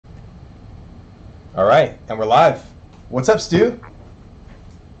All right, and we're live. What's up, Stu?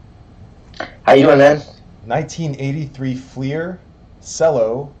 How you doing, man? 1983 FLEER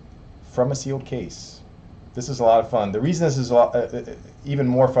Cello from a sealed case. This is a lot of fun. The reason this is even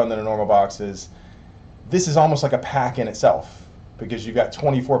more fun than a normal box is this is almost like a pack in itself because you've got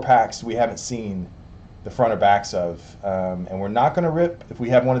 24 packs we haven't seen the front or backs of, and we're not going to rip if we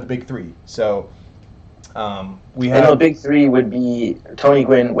have one of the big three. So we I know have big three would be Tony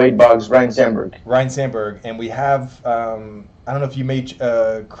Gwynn, Wade Boggs, Ryan Sandberg. Ryan Sandberg, and we have I don't know if you made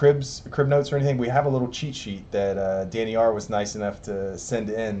crib notes or anything. We have a little cheat sheet that Danny R was nice enough to send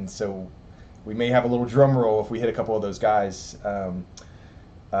in, so we may have a little drum roll if we hit a couple of those guys.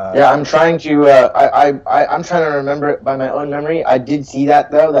 Yeah, I'm trying to. I'm trying to remember it by my own memory. I did see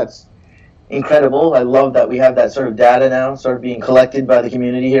that though. That's incredible. I love that we have that sort of data now, sort of being collected by the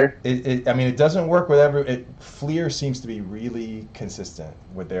community here. I mean, it doesn't work with FLEER seems to be really consistent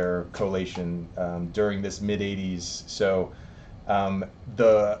with their collation during this mid '80s. So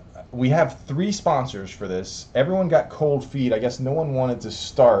we have three sponsors for this. Everyone got cold feet. I guess no one wanted to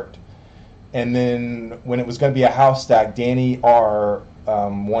start. And then when it was going to be a house stack, Danny R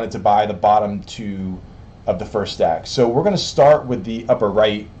wanted to buy the bottom two of the first stack. So we're going to start with the upper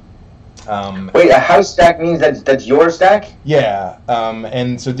right. Wait, a house stack means that's your stack? Yeah,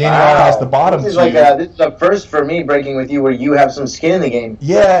 and so Danny R has the bottom this is two. this is a first for me breaking with you, where you have some skin in the game.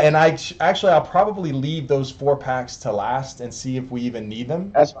 Yeah, and I'll probably leave those four packs to last and see if we even need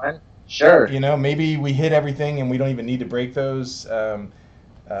them. That's fine. Sure. You know, maybe we hit everything and we don't even need to break those. So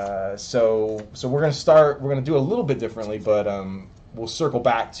we're gonna start. We're gonna do a little bit differently, but we'll circle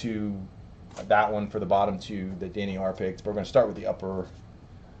back to that one for the bottom two that Danny R picked. But we're gonna start with the upper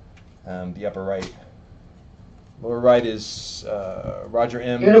right. Lower right is Roger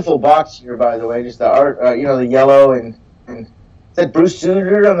M. Beautiful box here, by the way. Just the art, the yellow and is that Bruce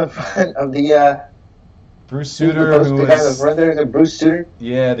Sutter on the front of the. Bruce Sutter, who was Bruce Sutter.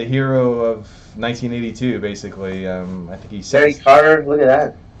 Yeah, the hero of 1982, basically. I think he's Barry Carter. Look at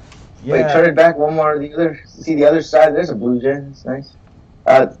that. Yeah. Wait, turn it back one more. The other. See the other side. There's a Blue Jay. That's nice.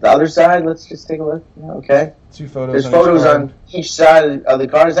 The other side. Let's just take a look. Yeah, okay. Two photos. There's photos on each side of the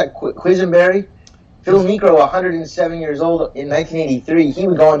card. Is that Quisenberry? Phil Necro, 107 years old in 1983. He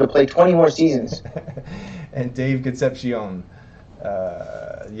would go on to play 20 more seasons. And Dave Concepcion.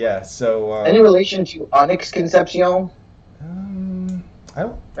 Yeah, so... any relation to Onyx Concepcion? I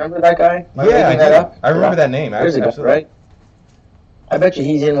don't... Remember that guy? I remember that name. There's a guy, right? I bet you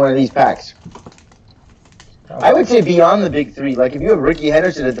he's in one of these packs. Probably. I would say beyond the big three. Like, if you have Ricky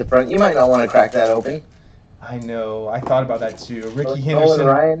Henderson at the front, you might not want to crack that open. I know. I thought about that, too. Ricky Henderson,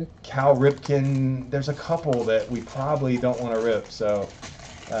 Ryan. Cal Ripken. There's a couple that we probably don't want to rip, so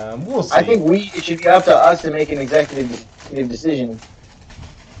we'll see. I think it should be up to us to make an executive decision.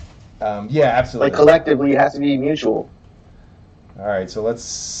 Yeah, absolutely. Like, collectively, it has to be mutual. All right, so let's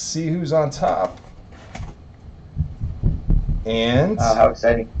see who's on top. And how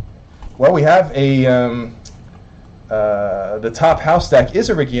exciting! Well, we have the top house stack is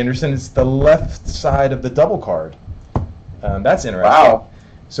a Ricky Henderson. It's the left side of the double card. That's interesting. Wow.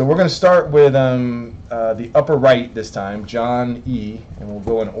 So we're going to start with the upper right this time, John E, and we'll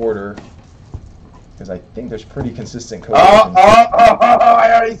go in order because I think there's pretty consistent code.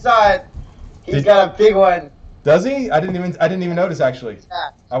 I already saw it. He's got a big one. Does he? I didn't even notice actually. Yeah.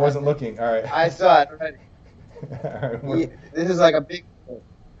 I wasn't looking. All right. I saw it already. All right, this is like a big,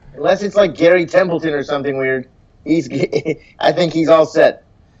 unless it's like Gary Templeton or something weird. I think he's all set.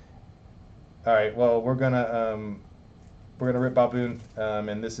 All right. Well, we're gonna rip Baboon,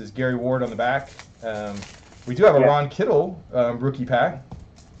 and this is Gary Ward on the back. We do have a Ron Kittle rookie pack.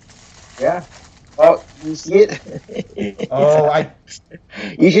 Yeah. Oh, you see it?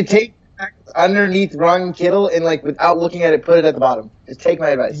 You should take underneath Ron Kittle and, like, without looking at it, put it at the bottom. Just take my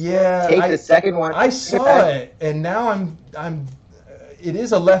advice. Yeah. Take the second one. I saw it, and now I'm. It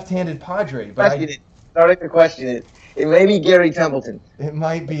is a left-handed Padre, but Starting to question it. It may be Gary Templeton. It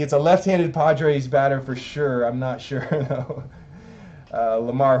might be. It's a left-handed Padres batter for sure. I'm not sure though.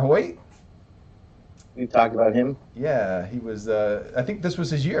 Lamar Hoyt. We've talked about him. Yeah, he was. I think this was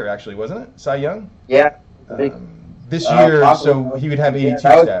his year, actually, wasn't it? Cy Young. Yeah. This year, so he would have 82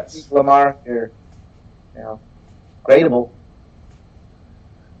 stats. Lamar here. Yeah. Gradable.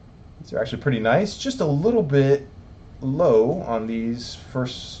 These are actually pretty nice. Just a little bit low on these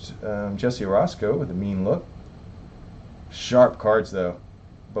first. Jesse Orozco with a mean look. Sharp cards though.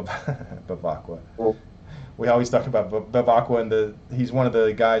 Bavacqua. Cool. We always talk about Bavacqua, and he's one of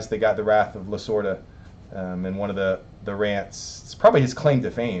the guys that got the wrath of Lasorda, and one of the rants. It's probably his claim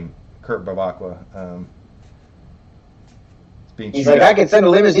to fame, Kurt Bavacqua. being He's chewed like, up. I could send a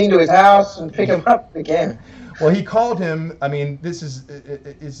limousine to his house and pick him up again. Well, he called him. I mean, this is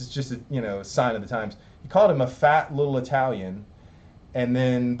just a sign of the times. He called him a fat little Italian, and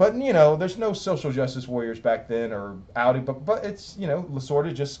then, but there's no social justice warriors back then or Audi, but it's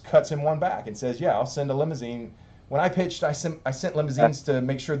Lasorda just cuts him one back and says, yeah, I'll send a limousine. When I pitched, I sent limousines to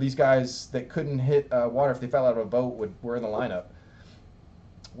make sure these guys that couldn't hit water if they fell out of a boat were in the lineup.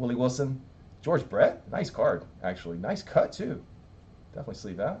 Willie Wilson, George Brett, nice card actually, nice cut too. Definitely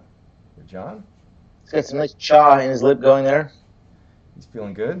sleeve that. For John. He's got some nice chaw in his lip going there. He's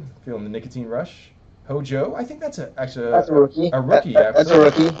feeling good, feeling the nicotine rush. Hojo, I think that's actually That's a rookie. A rookie, That's a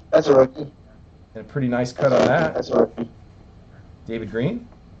rookie. That's a rookie. And a pretty nice cut on that. That's a rookie. David Green.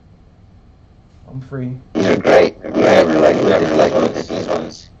 Humphrey. These are great. We never like looking at these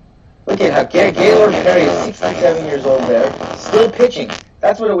ones. Look at how Gaylord Perry is 67 years old there, still pitching.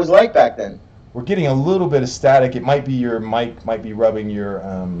 That's what it was like back then. We're getting a little bit of static. It might be your mic might be rubbing your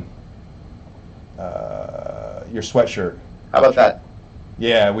sweatshirt. How about that?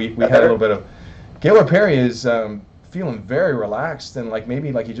 Yeah, we had a little bit of. Gaylord Perry is feeling very relaxed and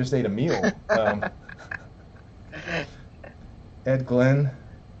maybe he just ate a meal. Ed Glenn,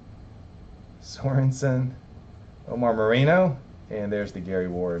 Sorensen, Omar Moreno, and there's the Gary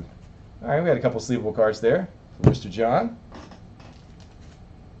Ward. All right, we had a couple sleevable cards there for Mr. John.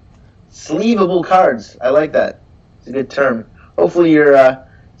 Sleevable cards. I like that. It's a good term. Hopefully you're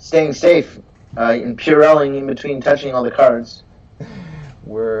staying safe and Purelling in between touching all the cards.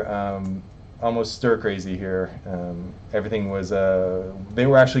 We're almost stir crazy here. Everything was. They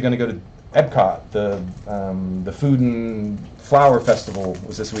were actually going to go to Epcot. The Food and Flower Festival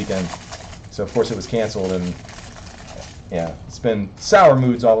was this weekend, so of course it was canceled. And yeah, it's been sour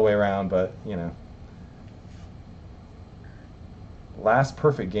moods all the way around. But last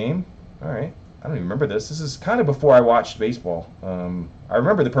perfect game. All right. I don't even remember this. This is kind of before I watched baseball. I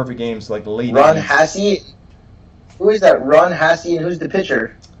remember the perfect games the late. Ron Hassey. Who is that? Ron Hassey, and who's the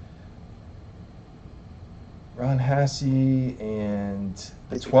pitcher? Ron Hassey and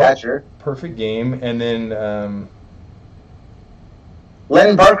the 12th catcher. Perfect game, and then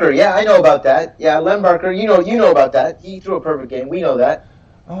Len Barker. Yeah, I know about that. Yeah, Len Barker. You know about that. He threw a perfect game. We know that.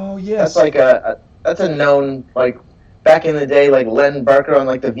 Oh yes. That's that's a known back in the day, Len Barker on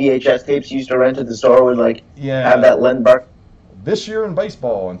the VHS tapes you used to rent at the store would have that Len Barker. This year in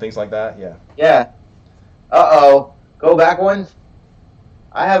baseball and things like that. Yeah. Yeah. Uh-oh. Go back one?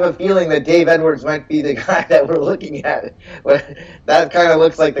 I have a feeling that Dave Edwards might be the guy that we're looking at. That kind of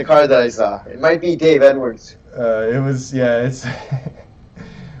looks like the card that I saw. It might be Dave Edwards. It's...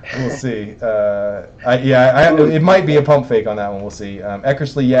 We'll see. It might be a pump fake on that one. We'll see.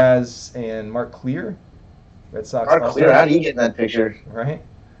 Eckersley Yaz and Mark Clear. Red Sox Mark All-Star. Clear, how did he get in that picture? Right.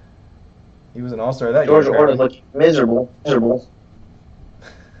 He was an All-Star that year. George Orton looked miserable. You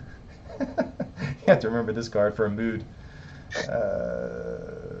have to remember this card for a mood.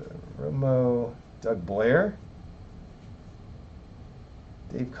 Romo, Doug Blair,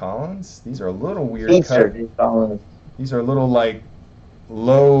 Dave Collins. These are a little weird. Dave Collins. These are a little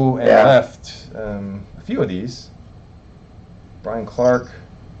low and left. A few of these. Brian Clark,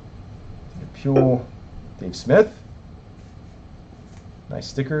 David Puel, Dave Smith. Nice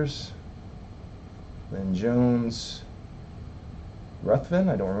stickers. Lynn Jones. Ruthven,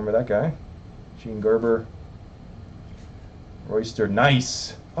 I don't remember that guy. Gene Gerber. Royster,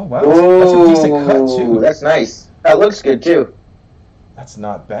 nice. Oh, wow. That's a decent cut, too. That's nice. That looks good, too. That's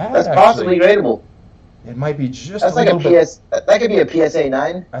not bad, That's possibly gradable. It might be just That's a little bit. That could be a PSA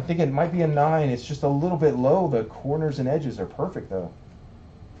 9. I think it might be a 9. It's just a little bit low. The corners and edges are perfect, though.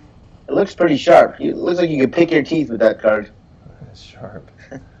 It looks pretty sharp. It looks like you could pick your teeth with that card. That's sharp.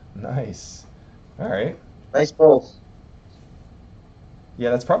 Nice. All right. Nice pull. Yeah,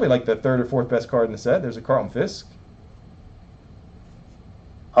 that's probably the third or fourth best card in the set. There's a Carlton Fisk.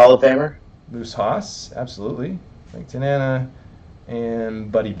 Hall of Famer. Moose Haas, absolutely. Frank Tanana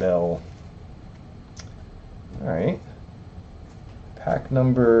and Buddy Bell. All right. Pack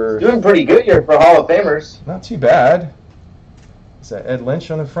number... Doing pretty good here for Hall of Famers. Not too bad. Is that Ed Lynch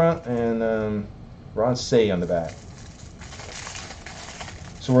on the front and Ron Say on the back.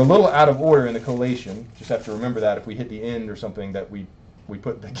 So we're a little out of order in the collation. Just have to remember that if we hit the end or something that we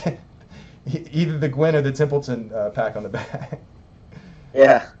put the either the Gwynn or the Templeton pack on the back.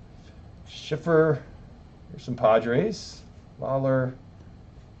 Yeah. Schiffer. Here's some Padres. Lawler.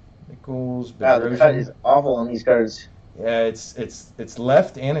 Nichols. Wow, the cut is awful on these cards. Yeah, it's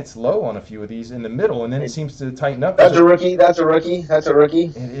left and it's low on a few of these in the middle, and then it seems to tighten up. That's a rookie. That's a rookie. That's a rookie.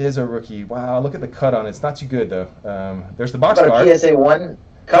 It is a rookie. Wow, look at the cut on it. It's not too good though. There's the box card. PSA 1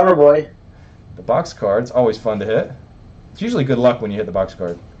 cover boy. The box card's always fun to hit. It's usually good luck when you hit the box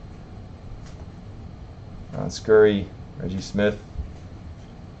card. Scurry, Reggie Smith,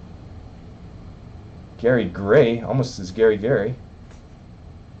 Gary Gray, almost as Gary,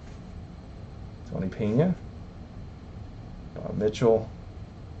 Tony Pena, Bob Mitchell,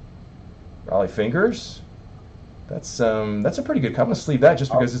 Raleigh Fingers. That's a pretty good cut. I'm gonna sleeve that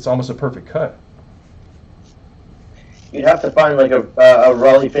just because it's almost a perfect cut. You'd have to find like a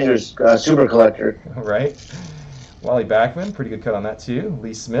Raleigh Fingers super collector. Right. Wally Backman, pretty good cut on that too.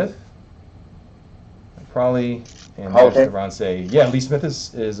 Lee Smith. Probably, and there's Deron Say. Yeah, Lee Smith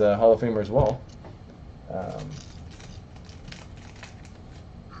is a Hall of Famer as well.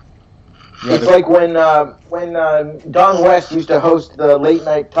 It's like when Don West used to host the late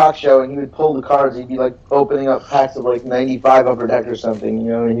night talk show, and he would pull the cards. He'd be like opening up packs of like 95 Upper Deck or something, you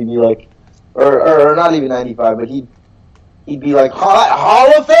know, and he'd be like, or not even 95, but he'd be like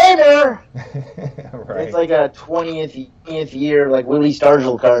Hall of Famer. Right. It's like a 20th year like Willie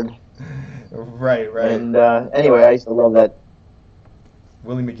Stargell card. Right. And anyway, I used to love that.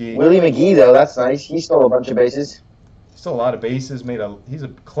 Willie McGee. Willie McGee, though, that's nice. He stole a bunch of bases. Stole a lot of bases. He's a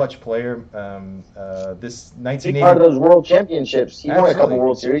clutch player. This 1980. Big part of those World Championships. He won a couple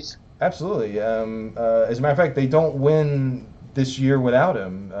World Series. Absolutely. As a matter of fact, they don't win this year without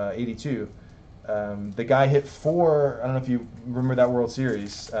him. 82. The guy hit 4. I don't know if you remember that World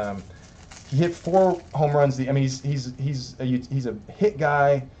Series. He hit 4 home runs. He's a hit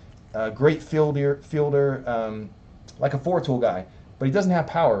guy. Great fielder, like a 4-tool guy, but he doesn't have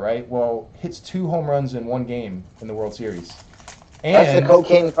power, right? Well, hits 2 home runs in 1 game in the World Series. And, that's the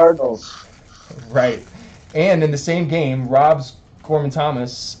cocaine Cardinals. Right. And in the same game, robs Gorman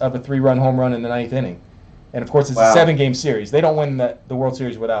Thomas of a 3-run home run in the 9th inning. And, of course, it's a 7-game series. They don't win the World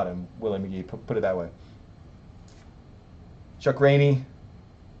Series without him, Willie McGee, put it that way. Chuck Rainey.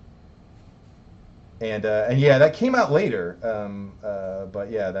 And yeah, that came out later.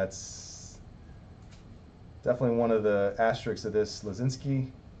 But yeah, that's definitely one of the asterisks of this. Lazinski,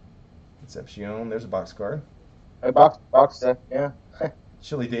 Concepcion. There's a box card. A box set, yeah.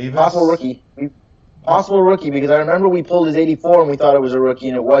 Chili Davis. Possible rookie, because I remember we pulled his 84 and we thought it was a rookie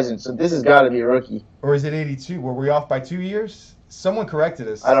and it wasn't. So this has got to be a rookie. Or is it 82? Were we off by 2 years? Someone corrected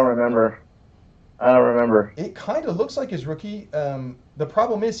us. I don't remember. It kind of looks like his rookie. The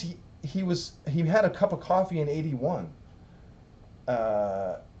problem is he had a cup of coffee in 81.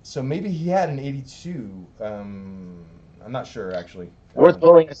 So maybe he had an 82. I'm not sure actually. Worth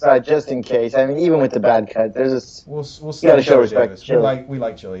pulling aside just in case. I mean, even with the bad cut, there's a. We'll see. You gotta show respect. We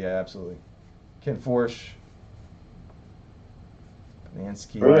like Chili, yeah, absolutely. Ken Forsch,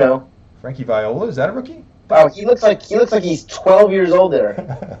 Panansky, Bruno, Frankie Viola. Is that a rookie? Wow, he looks like he's 12 years old there.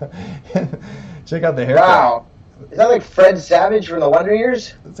 Check out the haircut. Wow. Is that like Fred Savage from the Wonder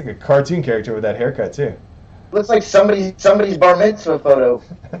Years? That's like a cartoon character with that haircut too. Looks like somebody's bar mitzvah photo.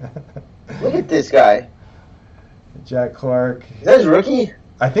 Look at this guy. Jack Clark. Is that his rookie?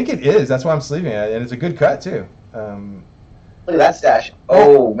 I think it is. That's why I'm sleeving it, and it's a good cut too. Look at that stash.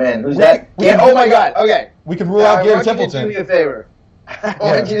 Oh man, who's that? Oh my God. Okay. We can rule out Gary Templeton. I want you to do me a favor. I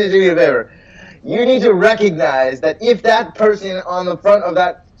want you to do me a favor. You need to recognize that if that person on the front of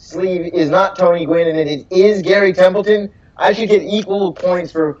that sleeve is not Tony Gwynn and it is Gary Templeton, I should get equal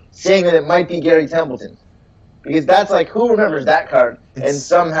points for saying that it might be Gary Templeton. Because that's like, who remembers that card? And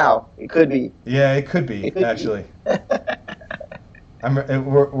somehow, it could be. Yeah, it could be, actually.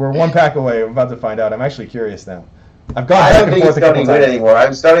 We're 1 pack away. I'm about to find out. I'm actually curious now. I've gone back and forth a couple times. Good anymore.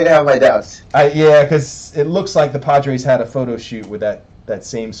 I'm starting to have my doubts. Yeah, because it looks like the Padres had a photo shoot with that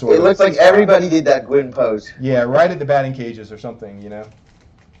same sort of... It looks like everybody did that Gwynn pose. Yeah, right at the batting cages or something, you know?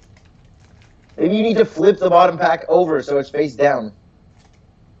 Maybe you need to flip the bottom pack over so it's face down.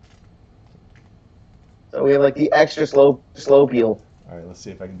 So we have like the extra slow peel. All right, let's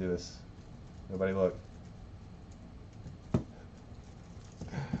see if I can do this. Nobody look.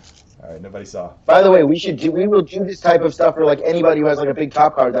 All right, nobody saw. By the way, we will do this type of stuff for like anybody who has like a big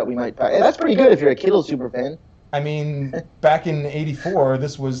top card that we might pack. And that's pretty good if you're a Kittle super fan. I mean, back in '84,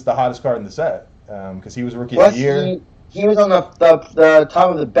 this was the hottest card in the set because he was Rookie of the Year. He was on the top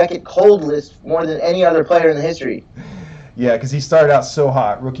of the Beckett cold list more than any other player in the history. Yeah, because he started out so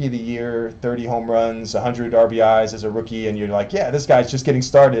hot. Rookie of the Year, 30 home runs, 100 RBIs as a rookie, and you're like, yeah, this guy's just getting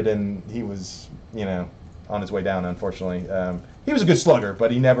started, and he was, on his way down, unfortunately. He was a good slugger, but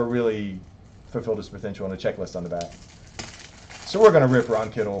he never really fulfilled his potential on a checklist on the back. So we're going to rip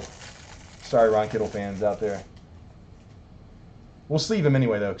Ron Kittle. Sorry, Ron Kittle fans out there. We'll sleeve him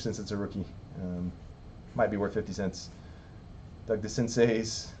anyway, though, since it's a rookie. Might be worth 50 cents. Doug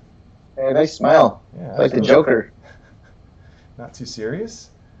DeCinces. Hey, nice smile. Yeah, like the Joker. Not too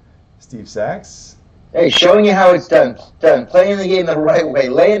serious. Steve Sachs. Hey, showing you how it's done. Playing the game the right way.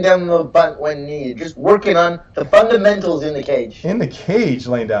 Laying down the bunt when needed. Just working on the fundamentals in the cage. In the cage,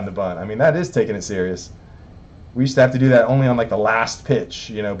 laying down the bunt. I mean, that is taking it serious. We used to have to do that only on like the last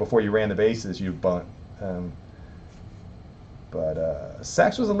pitch, before you ran the bases, you bunt. But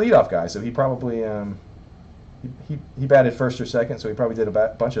Sachs was a leadoff guy, so he probably he batted first or second, so he probably did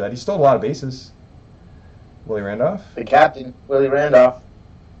a bunch of that. He stole a lot of bases. Willie Randolph. The captain, Willie Randolph.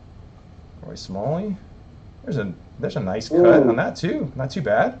 Roy Smalley. There's a nice cut on that too. Not too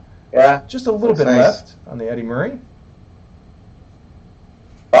bad. Yeah. Just a little bit nice. left on the Eddie Murray.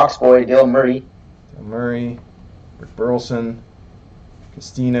 Box boy, Dale Murray. Dale Murray. Rick Burleson.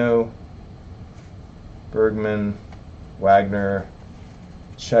 Castino. Bergman. Wagner.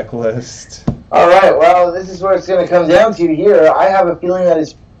 Checklist. All right. Well, this is what it's going to come down to here. I have a feeling that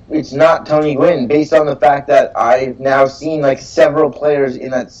it's not Tony Gwynn, based on the fact that I've now seen like several players in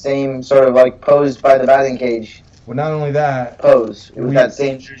that same sort of like posed by the batting cage. Well, not only that, pose. It was that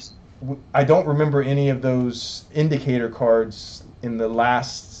same jersey. I don't remember any of those indicator cards in the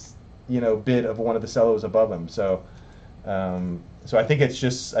last, bit of one of the cellos above him. So, so I think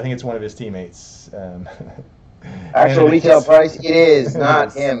it's one of his teammates. Actual retail price, it is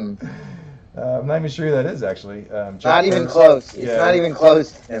not him. I'm not even sure who that is, actually. Not even close. It's not even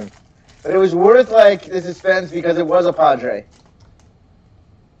close to him. But it was worth the suspense because it was a Padre.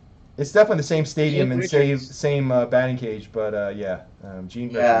 It's definitely the same stadium and same batting cage, but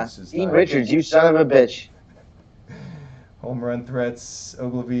Gene Richards is Gene Richards, you son of a bitch. Home run threats: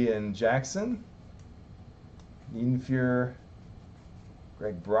 Ogilvy and Jackson. Nienfuhr,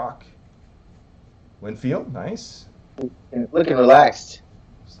 Greg Brock, Winfield, nice. Looking relaxed.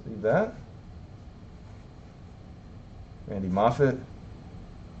 Just leave that. Randy Moffett,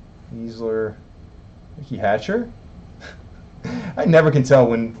 Easler, Mickey Hatcher. I never can tell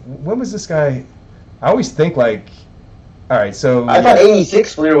when was this guy. I always think all right, so I thought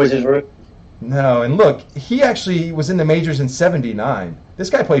 '86 FLEER was his rookie. No, and look, he actually was in the majors in '79. This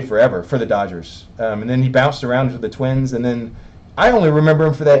guy played forever for the Dodgers, and then he bounced around for the Twins, and then I only remember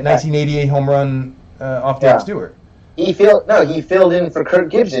him for that 1988 home run off Derek Stewart. He filled in for Kirk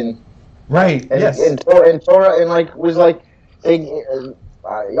Gibson. Right. Yes. And Tora was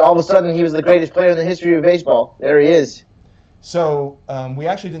all of a sudden he was the greatest player in the history of baseball. There he is. So we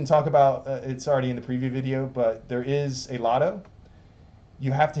actually didn't talk about it's already in the preview video, but there is a lotto.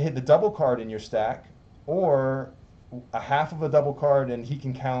 You have to hit the double card in your stack, or a half of a double card, and he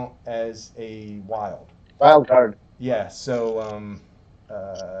can count as a wild card. Yeah. So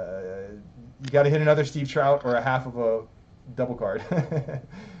you got to hit another Steve Trout or a half of a double card,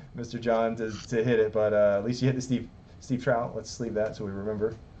 Mr. John, to hit it. But at least you hit the Steve Trout. Let's leave that so we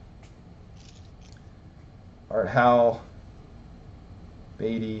remember. Art Howell,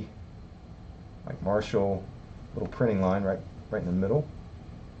 Beatty, Mike Marshall, little printing line right in the middle.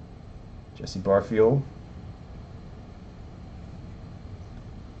 Jesse Barfield,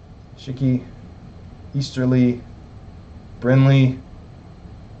 Schicky, Easterly, Brinley,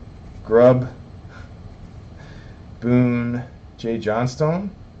 Grubb, Boone, Jay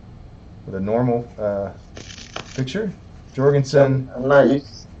Johnstone with a normal picture. Jorgensen. I'm not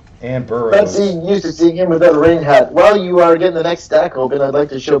used. And Burroughs. I'm used to seeing him with that rain hat. While you are getting the next stack open, I'd like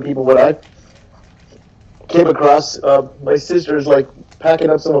to show people what I came across. My sister's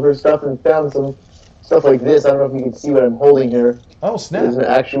packing up some of her stuff and found some stuff like this. I don't know if you can see what I'm holding here. Oh, snap. There's an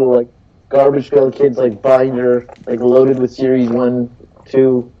actual Garbage Pail Kids binder, loaded with Series 1,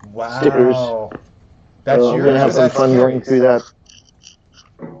 2 stickers. That's yours. I'm gonna have some fun going through that.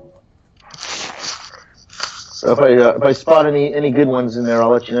 So if I spot any good ones in there,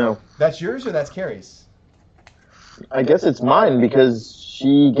 I'll let you know. That's yours or that's Carrie's? I guess it's mine because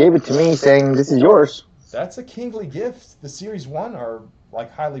she gave it to me saying this is yours. That's a kingly gift. The Series 1 are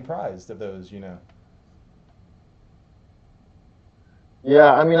highly prized of those,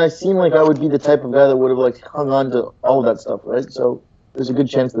 Yeah, I mean, I seem like I would be the type of guy that would have hung on to all of that stuff, right? So there's a good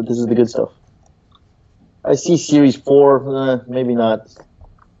chance that this is the good stuff. I see Series 4, maybe not.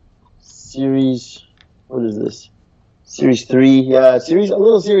 Series, what is this? Series 3, yeah, a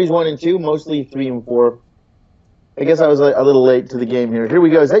little Series 1 and 2, mostly 3 and 4. I guess I was a little late to the game here. Here we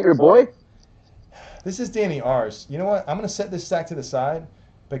go. Is that your boy? This is Danny R's. You know what? I'm going to set this stack to the side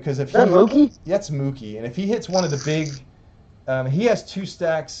because if that Mookie? That's Mookie. And if he hits one of the big, he has two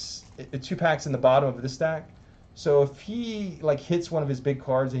packs in the bottom of this stack. So if he hits one of his big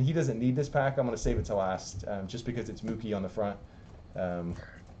cards and he doesn't need this pack, I'm going to save it to last, just because it's Mookie on the front.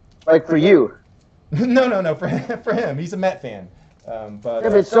 For you? No, for him. He's a Met fan.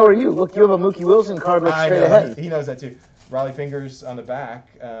 But so are you. Look, you have a Mookie Wilson card straight ahead. He knows that too. Raleigh Fingers on the back.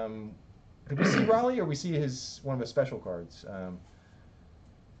 Did we see Raleigh, or we see one of his special cards?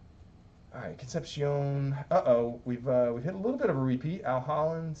 All right, Concepcion. We've hit a little bit of a repeat. Al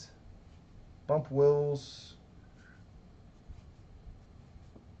Holland, Bump Wills.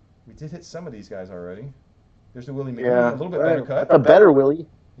 We did hit some of these guys already. There's the Willie McGee, a little bit better cut. That's a better Willie.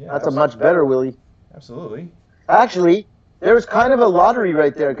 Yeah, that's a much better Willie. Absolutely. Actually, there was kind of a lottery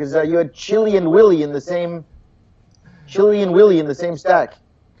right there because you had Chili and Willie in the same stack.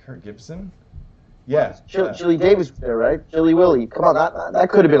 Kurt Gibson. Yeah. Chili Davis was there, right? Chili Willie. Come on, that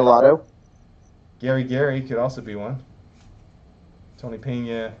could have been a lotto. Gary could also be one. Tony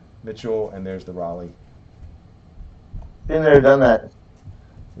Pena, Mitchell, and there's the Raleigh. Been there, done that.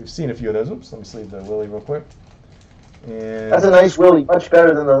 We've seen a few of those. Oops, let me sleeve the Willie real quick. And that's a nice Willie, much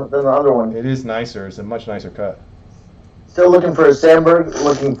better than the other one. It is nicer. It's a much nicer cut. Still looking for a Sandberg,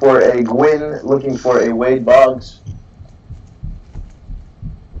 looking for a Gwynn, looking for a Wade Boggs.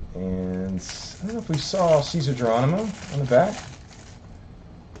 And I don't know if we saw Cesar Geronimo on the back.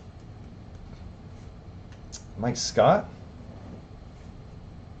 Mike Scott.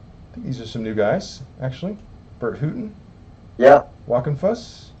 I think these are some new guys, actually. Bert Hooten. Yeah.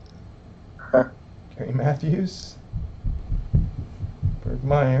 Walkenfuss. Gary Matthews.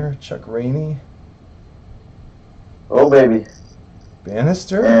 Bergmeyer. Chuck Rainey. Oh, baby.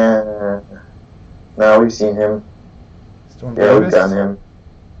 Bannister. No, we've seen him. Storm yeah, Davis. We've done him.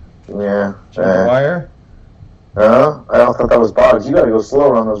 Yeah. John Dwyer. I don't thought that was Boggs. You got to go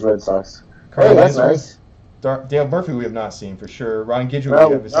slower on those Red Sox. Hey, that's nice. Dale Murphy we have not seen for sure. Ryan Gidget we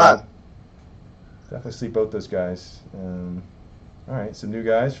haven't seen. Definitely see both those guys. All right, some new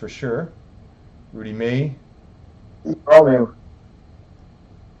guys for sure. Rudy May. All new.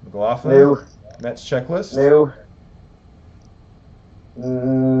 McLaughlin. New. Mets checklist. New.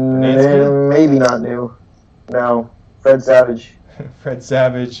 Maybe not new. No. Fred Savage. Fred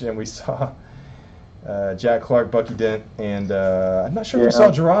Savage, and we saw Jack Clark, Bucky Dent, and I'm not sure if we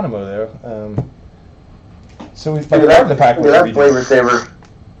saw Geronimo there. So we part of the pack was that flavor saver.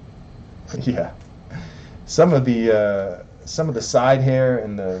 Yeah. Some of the side hair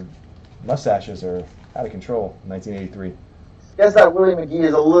and the mustaches are out of control in 1983. I guess that Willie McGee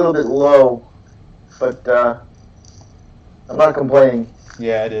is a little bit low, but I'm not complaining.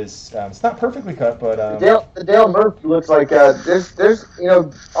 Yeah, it is. It's not perfectly cut, but the Dale Murphy looks like there's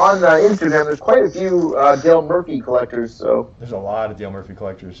on Instagram there's quite a few Dale Murphy collectors. So there's a lot of Dale Murphy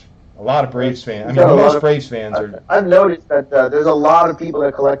collectors. A lot of Braves fans. I mean, most Braves fans are. I've noticed that there's a lot of people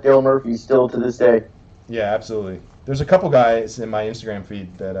that collect Dale Murphy still to this day. Yeah, absolutely. There's a couple guys in my Instagram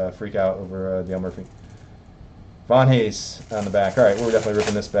feed that freak out over Dale Murphy. Von Hayes on the back. All right, we're definitely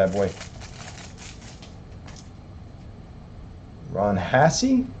ripping this bad boy. Ron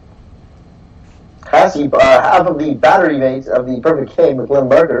Hassey? Hassey, half of the battery mates of the Perfect Game with Glenn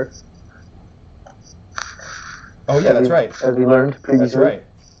Barker. Oh, yeah, that's right. As we learned previously. That's right.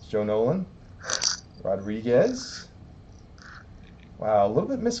 Joe Nolan. Rodriguez. Wow, a little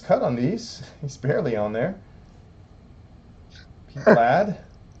bit miscut on these. He's barely on there. Pete Ladd.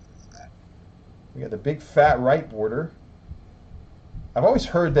 We got the big fat right border. I've always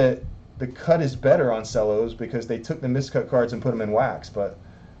heard that the cut is better on cellos because they took the miscut cards and put them in wax, but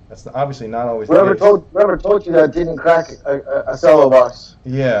that's obviously not always the case. Whoever told you that didn't crack a cello box.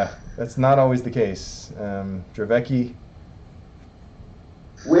 Yeah, that's not always the case. Dravecki.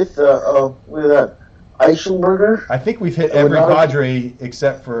 With that Eichelberger? I think we've hit every Padre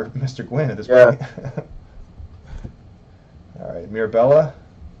except for Mr. Gwynn at this point. All right, Mirabella.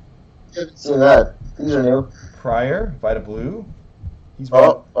 I haven't seen that. These are new. Pryor, Vita Blue. He's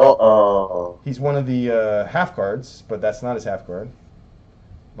He's one of the half cards, but that's not his half card.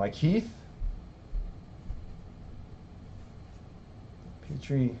 Mike Heath.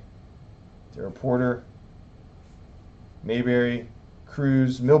 Petrie. Darrell Porter. Mayberry.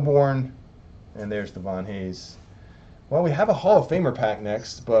 Cruz. Milbourne. And there's the Von Hayes. Well, we have a Hall of Famer pack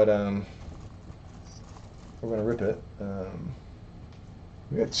next, but we're going to rip it.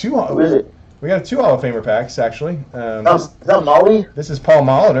 We got two. Who is it? We got two Hall of Famer packs, actually. Is that Molly? This is Paul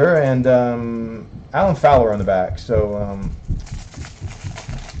Molitor and Alan Fowler on the back. So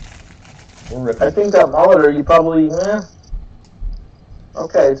we're ripping. I think that Molitor, you probably.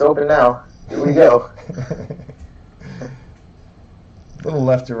 Okay, it's open now. Here we go. A little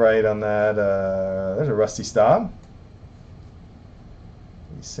left to right on that. There's a Rusty Staub.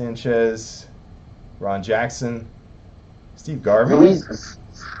 Sanchez, Ron Jackson, Steve Garvey. Luis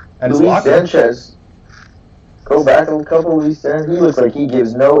Sanchez. Go back a couple of weeks there. He looks like he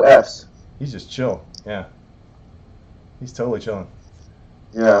gives no Fs. He's just chill. Yeah. He's totally chilling.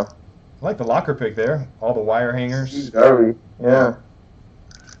 Yeah. I like the locker pick there. All the wire hangers. Steve Garvey. Yeah.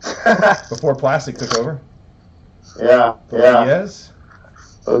 before plastic took over. Yeah, yeah. Diaz.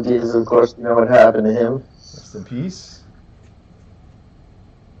 Diaz, of course, you know what happened to him. Rest in peace.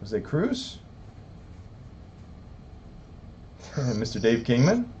 Jose Cruz. Mr. Dave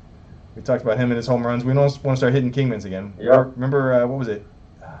Kingman. We talked about him and his home runs. We want to start hitting Kingmans again. Yep. Remember, what was it?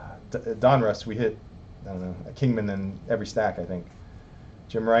 Donruss, we hit, I don't know, a Kingman in every stack, I think.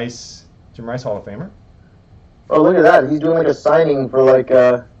 Jim Rice, Hall of Famer. Oh, look at that. He's doing like a signing for like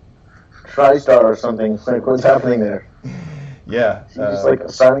a TriStar or something. Like, what's happening there? Yeah. Just like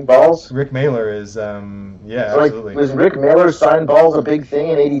signing balls? Rick Mailer is, yeah, like, absolutely. Was Rick Mailer's sign balls a big thing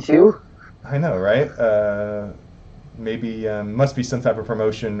in '82? I know, right? Maybe must be some type of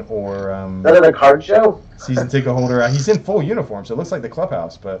promotion or Is that at a card show? Season ticket holder. He's in full uniform, so it looks like the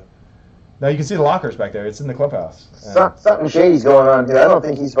clubhouse. But now you can see the lockers back there. It's in the clubhouse. Something shady's going on here. I don't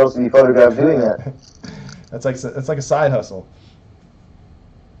think he's supposed to be photographed doing that. That's like a side hustle.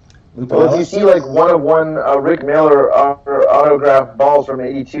 Well, if you see like one Rick Mailer autographed balls from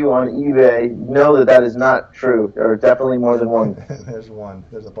 '82 on eBay, know that is not true. There are definitely more than one. There's one.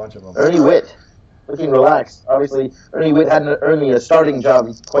 There's a bunch of them. Ernie Witt. Looking relaxed. Obviously, Ernie Witt hadn't earned a starting job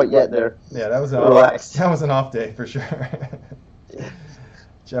quite yet there. Yeah, that was relaxed. That was an off day for sure.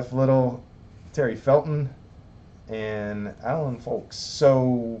 Jeff Little, Terry Felton, and Alan Folks.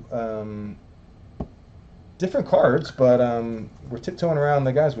 So, different cards, but we're tiptoeing around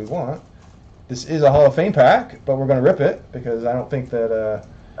the guys we want. This is a Hall of Fame pack, but we're going to rip it because I don't think that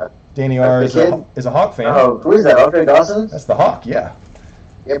Danny R is a Hawk fan. Oh, who is that? Andre Dawson? That's the Hawk, yeah.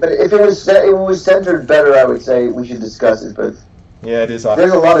 Yeah, but if it was centered better, I would say we should discuss it. But yeah, it is.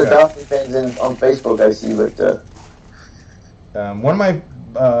 There's a lot of Dawson fans on Facebook I see, but one of my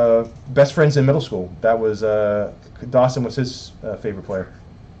best friends in middle school, that was Dawson was his favorite player,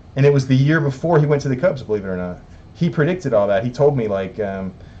 and it was the year before he went to the Cubs. Believe it or not, he predicted all that. He told me like we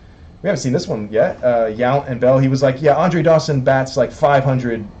haven't seen this one yet. Yount and Bell. He was like, yeah, Andre Dawson bats like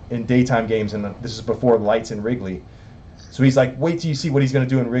 500 in daytime games, and this is before lights in Wrigley. So he's like, wait till you see what he's going to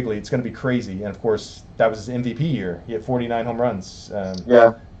do in Wrigley. It's going to be crazy. And, of course, that was his MVP year. He had 49 home runs.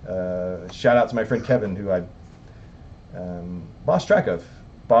 Yeah. Shout out to my friend Kevin, who I lost track of.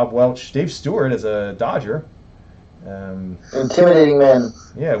 Bob Welch. Dave Stewart as a Dodger. Intimidating man.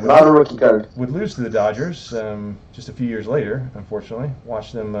 Yeah. Not a rookie card. Would lose to the Dodgers just a few years later, unfortunately.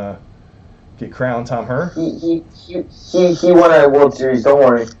 Watched them get crowned. Tom Herr. He won a World Series. Don't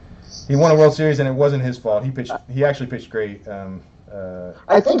worry. He won a World Series, and it wasn't his fault. He actually pitched great.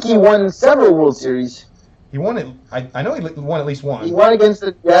 I think he won several World Series. He won it. I know he won at least one. He won against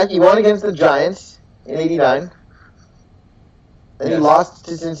the Giants in '89. Then he lost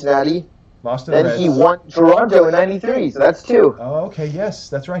to Cincinnati. Lost to the Reds. Then he won Toronto in '93. So that's two. Oh, okay. Yes,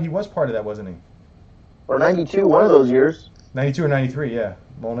 that's right. He was part of that, wasn't he? Or '92, one of those years. '92 or '93, yeah.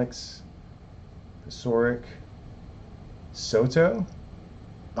 Molnix, Pasoric, Soto.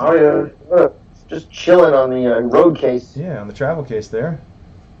 Oh, yeah. Just chilling on the road case. Yeah, on the travel case there.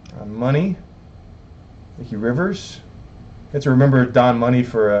 Money. Mickey Rivers. You have to remember Don Money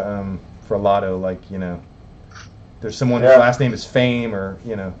for a lotto, like, you know, there's someone whose last name is Fame or,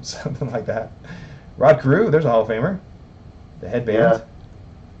 you know, something like that. Rod Carew, there's a Hall of Famer. The headband. Yeah.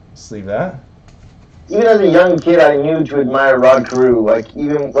 Sleeve that. Even as a young kid, I knew to admire Rod Carew. Like,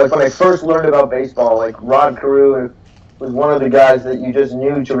 even like when I first learned about baseball, like Rod Carew was one of the guys that you just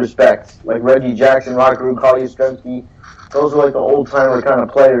knew to respect. Like Reggie Jackson, Rod Carew, Carl Yastrzemski. Those were like the old-timer kind of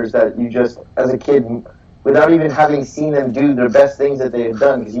players that you just, as a kid, without even having seen them do their best things that they had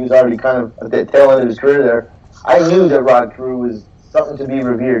done, because he was already kind of at the tail end of his career there, I knew that Rod Carew was something to be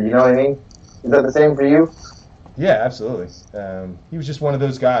revered. You know what I mean? Is that the same for you? Yeah, absolutely. He was just one of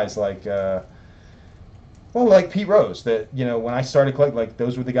those guys, like, like Pete Rose, that, you know, when I started collecting, like,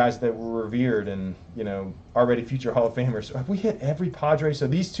 those were the guys that were revered and, you know, already future Hall of Famers. We hit every Padre, so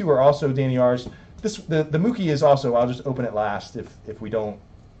these two are also Danny R's. The Mookie is also, I'll just open it last if we don't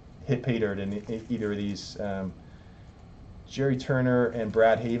hit pay dirt in either of these. Jerry Turner and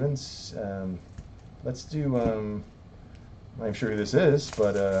Brad Havens. Let's do, I'm not sure who this is,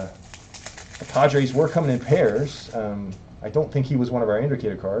 but the Padres were coming in pairs. I don't think he was one of our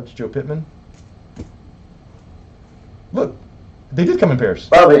indicator cards. Joe Pittman. Look, they did come in pairs.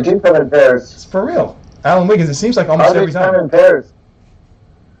 Wow, they did come in pairs. It's for real. Alan Wiggins, it seems like almost every time. Padres come in pairs.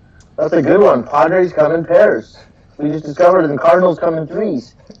 That's a good one. Padres come in pairs. We just discovered the Cardinals come in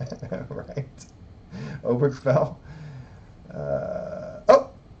threes. Right. Oberkfell.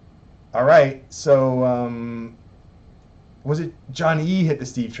 All right. So, was it John E. hit the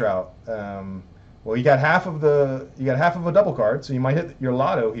Steve Trout? Well, you got half of a double card, so you might hit your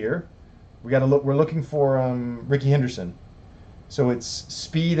lotto here. We're looking for Ricky Henderson. So it's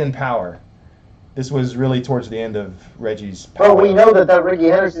speed and power. This was really towards the end of Reggie's power. Well, we know that Ricky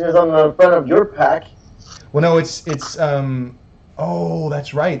Henderson is on the front of your pack. Well, no, it's oh,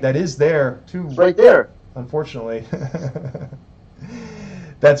 that's right. That is there too. It's right there. Unfortunately.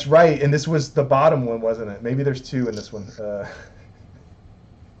 That's right. And this was the bottom one, wasn't it? Maybe there's two in this one.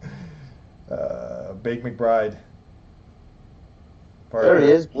 Bake McBride. Parker. There he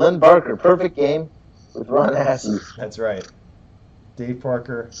is. Glenn Barker. Perfect game with Ron Assey. That's right. Dave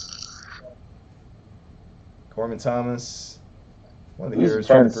Parker. Corman Thomas. One of the heroes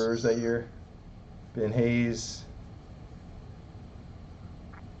for the Brewers that year. Ben Hayes.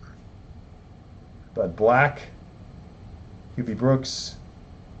 Bud Black. Hubie Brooks.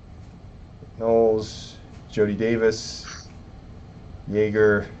 Knowles. Jody Davis.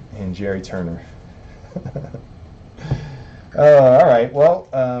 Yeager. And Jerry Turner. All right. Well,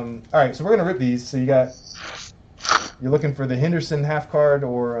 all right. So we're gonna rip these. So you're looking for the Henderson half card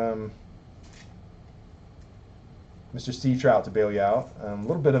or Mr. Steve Trout to bail you out. A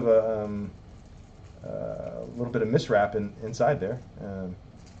little bit of a little bit of miswrap inside there. From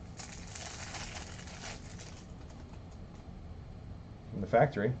the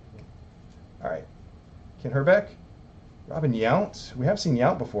factory. All right. Ken Herbeck. Robin Yount. We have seen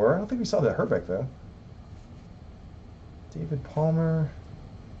Yount before. I don't think we saw that Herbeck, though. David Palmer.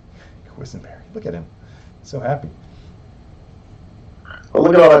 Quisenberry. Look at him. So happy. Well,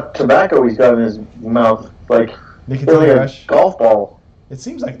 look at all that tobacco he's got in his mouth. Like a golf ball. It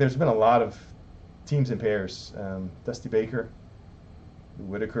seems like there's been a lot of teams in pairs. Dusty Baker.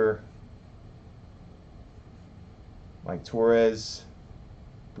 Whitaker. Mike Torres.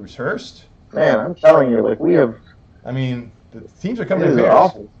 Bruce Hurst. Man, I'm telling you, like we have. I mean, the teams are coming in pairs.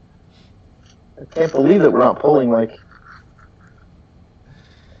 Awful. I can't believe that we're not pulling like.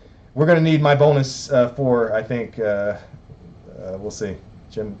 We're going to need my bonus for, I think, we'll see.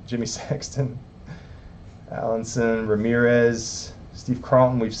 Jimmy Sexton, Allenson, Ramirez, Steve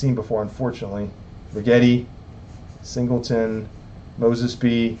Carlton, we've seen before, unfortunately. Rigetti, Singleton,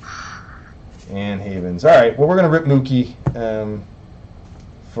 Mosesby, and Havens. All right, well, we're going to rip Mookie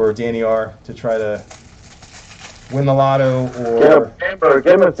for Danny R. to try to win the lotto or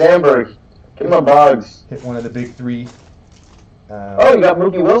get him a Sandberg. Get him a Boggs. Hit one of the big three. Oh, you got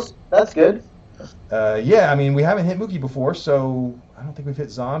Mookie Wilson? That's good. Yeah, I mean, we haven't hit Mookie before, so I don't think we've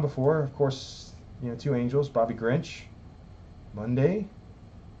hit Zahn before. Of course, two Angels, Bobby Grinch, Monday,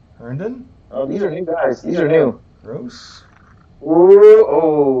 Herndon. Oh, these are new guys. These are new. Gross.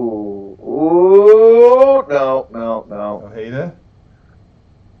 Ooh, no. Ojeda.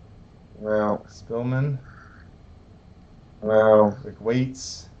 No. Spillman. No. Rick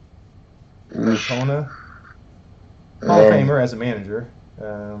Waits. Kona. Hall of Famer as a manager.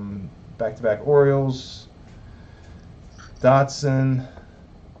 Back-to-back Orioles. Dotson.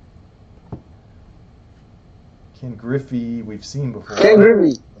 Ken Griffey, we've seen before. Ken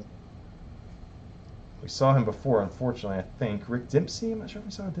Griffey. We saw him before, unfortunately, I think. Rick Dempsey, I'm not sure if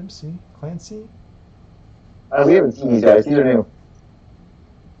we saw Dempsey. Clancy. We haven't seen these guys. These are new.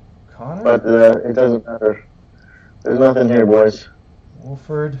 Connor? But it doesn't matter. There's nothing here, boys.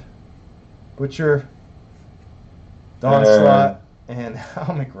 Wolford. Butcher. Don Slott. And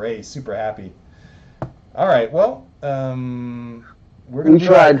Al McRae. Super happy. All right, well, we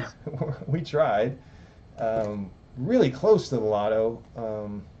tried. We tried. Really close to the lotto.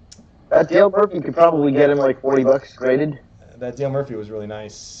 That Dale Murphy could probably get him like $40 graded. That Dale Murphy was really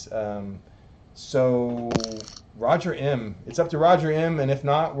nice. So Roger M. It's up to Roger M. And if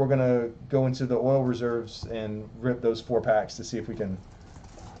not, we're gonna go into the oil reserves and rip those 4 packs to see if we can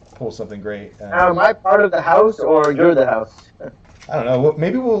pull something great. Now, am I part of the house or you're the house? I don't know.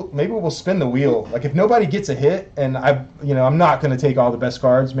 Maybe we'll spin the wheel. Like if nobody gets a hit, and I'm not gonna take all the best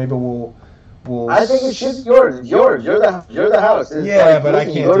cards. Maybe we'll. I think it should be yours. It's yours. You're the house. It's yeah, but I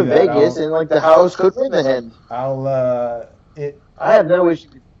can't you go to Vegas and like the house could win the hand. I have no issue.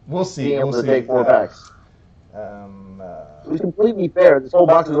 We'll see. Being able to take 4 packs. It was completely fair. This whole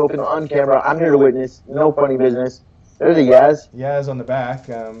box was open on camera. I'm here to witness. No funny business. There's a Yaz. Yaz on the back.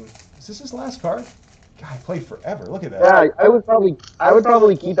 Is this his last card? God, I played forever. Look at that. Yeah, I would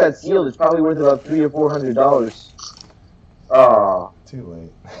probably keep that sealed. It's probably worth about $300 or $400. Oh. Too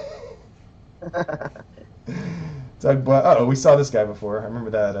late. Doug Black. Oh, we saw this guy before. I remember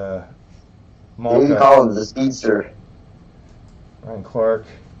that. Malka. Collins, the speedster. Ryan Clark.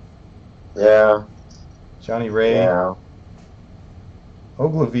 Yeah. Johnny Ray. Yeah.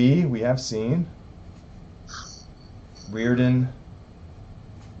 Ogilvie, we have seen. Reardon.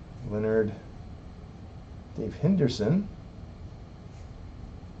 Leonard. Dave Henderson.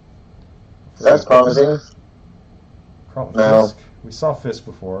 That's promising. Carlton No. Fisk. We saw Fisk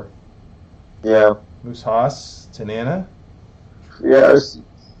before. Yeah. Moose Haas, Tanana, Yeah, I've seen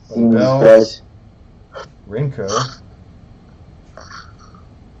these Bell, guys. Rinko,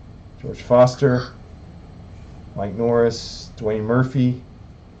 George Foster, Mike Norris, Dwayne Murphy,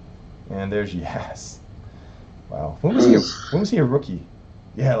 and there's Yaz. Wow. When was he a rookie?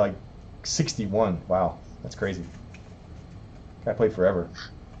 Yeah, like 61. Wow, that's crazy. Guy played forever.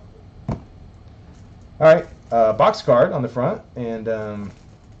 All right, box card on the front, and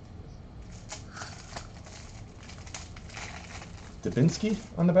Dubinsky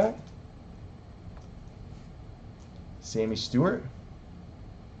on the back. Sammy Stewart.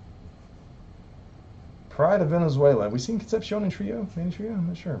 Pride of Venezuela. Have we seen Concepcion and Trio? Manny Trio? I'm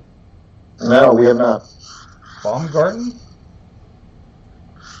not sure. No, we have not. Baumgarten.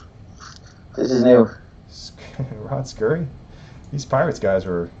 This is new. Rod Scurry. These Pirates guys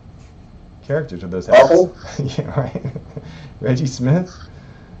were characters with those Awful. hats. Yeah, right. Reggie Smith.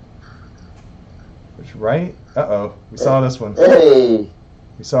 Rich Wright. Uh-oh. We saw this one. Hey.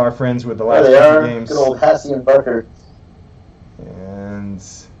 We saw our friends with the There last they are. couple games. Good old Hassie and Barker. And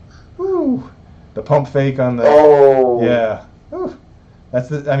woo, the pump fake on the yeah. Woo. That's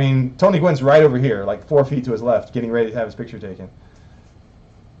the. I mean, Tony Gwynn's right over here, like 4 feet to his left, getting ready to have his picture taken.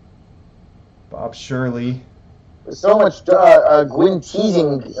 Bob Shirley. There's so much Gwynn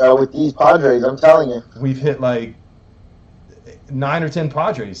teasing with these Padres. I'm telling you. We've hit like 9 or 10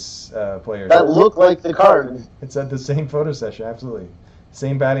 Padres players. That look like the card. It's at the same photo session, absolutely.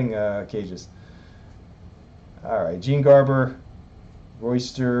 Same batting cages. All right, Gene Garber,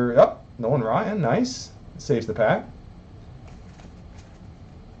 Royster. Oh, Nolan Ryan, nice. Saves the pack.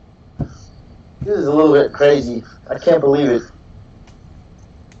 This is a little bit crazy. I can't believe it.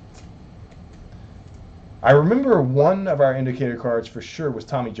 I remember one of our indicator cards for sure was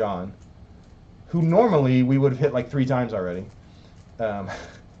Tommy John, who normally we would have hit like 3 times already.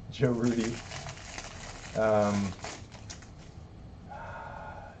 Joe Rudy.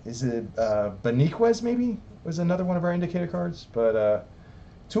 Is it Beniquez maybe was another one of our indicator cards? But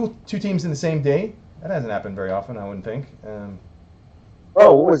two teams in the same day, that hasn't happened very often, I wouldn't think.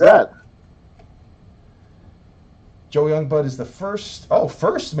 Oh, what was that? Joe Youngblood is the first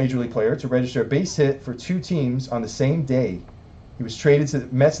Major League player to register a base hit for 2 teams on the same day. He was traded to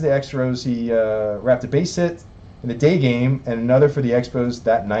the Mets and the Expos. He wrapped a base hit in the day game and another for the Expos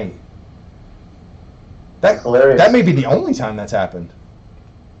that night. Hilarious. That may be the only time that's happened.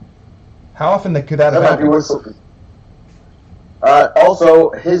 How often could that have happened?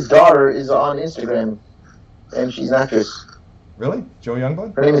 Also, his daughter is on Instagram, and she's an actress. Really? Joe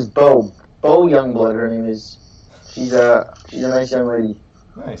Youngblood? Her name is Bo. Bo Youngblood, her name is. She's a nice young lady.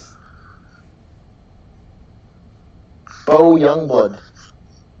 Nice. Bo Youngblood.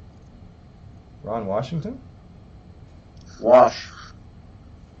 Ron Washington? Wash.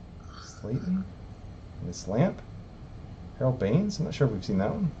 Slayton? Miss Lamp? Harold Baines? I'm not sure if we've seen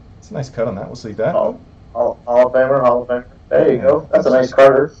that one. It's a nice cut on that. We'll sleep that. Hall of Famer. There you go. That's a nice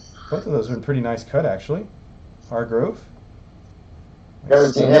Carter. Both of those are a pretty nice cut, actually. Hargrove. You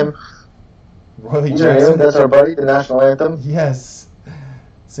haven't seen him? Roy He's Jackson. That's our buddy, the national anthem. Yes.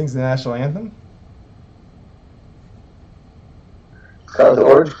 Sings the national anthem. Kyle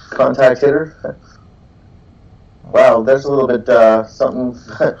George, contact hitter. Wow, there's a little bit something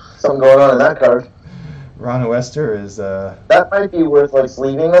going on in that card. Ron Wester is that might be worth like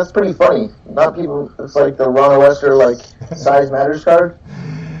sleeving. That's pretty funny. Not people. It's like the Ron Wester like size matters card.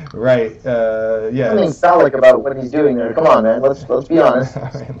 Right. Yeah. Something phallic about what he's doing there. Come on, man. Let's be honest.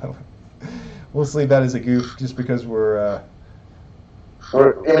 We'll sleeve that as a goof, just because we're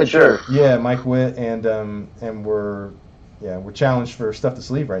immature. Yeah, Mike Witt, and we're challenged for stuff to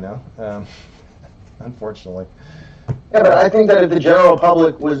sleeve right now. Unfortunately. Yeah, but I think that if the general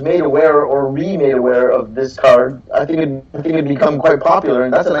public was made aware or remade aware of this card, I think it'd become quite popular,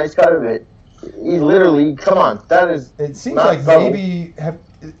 and that's a nice cut of it. He literally, come on, that is. It seems like maybe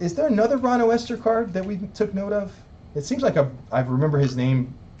is there another Ron Wester card that we took note of? It seems like I remember his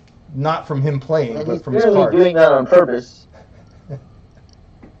name, not from him playing, and but from his card. He's doing that on purpose.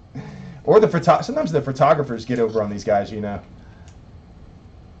 Or sometimes the photographers get over on these guys, you know.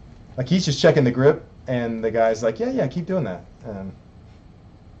 Like he's just checking the grip, and the guy's like, yeah, keep doing that.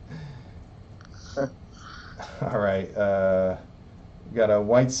 All right. We got a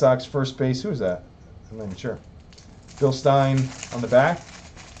White Sox first base. Who is that? I'm not even sure. Bill Stein on the back.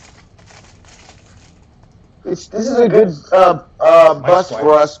 This is a good bust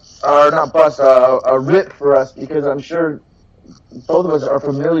for us, or not bust, a rip for us, because I'm sure both of us are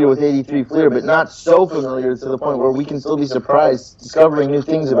familiar with 83 FLEER, but not so familiar to the point where we can still be surprised discovering new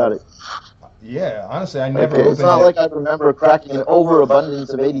things about it. Yeah, honestly, I never Like, opened it's not it. like I remember cracking an overabundance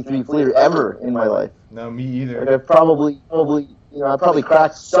of 83 FLEER ever in my life. No, me Like either. I've probably, I probably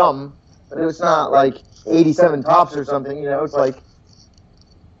cracked some, but it's not like 87 tops or something. It's like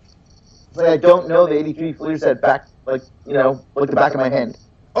I don't know the 83 FLEER set back, like the back of my hand.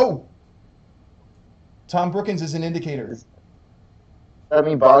 Oh, Tom Brookins is an indicator. Does that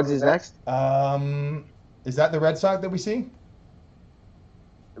mean Boggs is next? Is that the red sock that we see?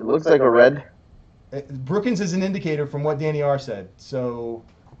 It looks like a red. Brookins is an indicator from what Danny R said. So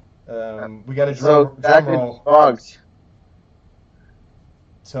we got a So drum that could roll. be Boggs.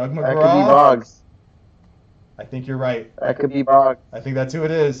 Tug That could be McGraw. Boggs. I think you're right. That could be Boggs. I think that's who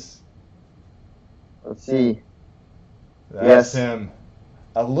it is. Let's see. That's Yes. him.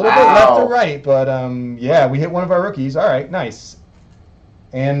 A little bit left to right, but yeah, we hit one of our rookies. All right, nice.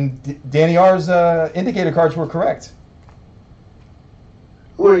 And Danny R's indicator cards were correct.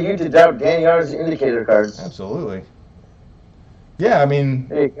 Who are you to doubt Danny R's indicator cards? Absolutely. Yeah, I mean,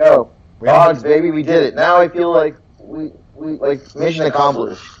 There you go. we have- Boggs, baby, we did it. Now I feel like we like mission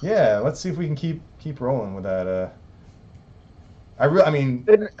accomplished. yeah, let's see if we can keep rolling with that. I mean,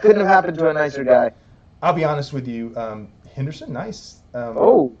 Couldn't have happened to a nicer guy. I'll be honest with you. Henderson, nice.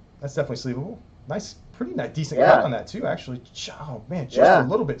 Oh, That's definitely sleevable. Nice, pretty nice, decent Yeah. cut on that too. Actually, oh man, just Yeah. a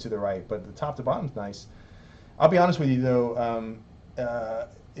little bit to the right, but the top to bottom's nice. I'll be honest with you though.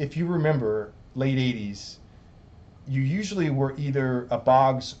 If you remember late '80s, you usually were either a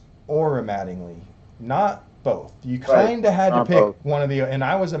Boggs or a Mattingly, not both. You Right. kind of had to Not pick both. one of the. And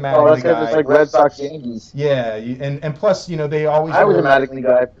I was a oh, Mattingly that's because guy. it's like Red Sox Yankees. Yeah, and plus they always. I was were, a Mattingly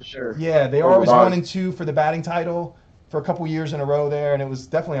guy for sure. Yeah, they were Over always Boggs. 1 and 2 for the batting title for a couple years in a row there, and it was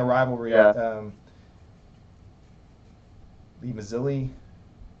definitely a rivalry. Yeah. Lee Mazzilli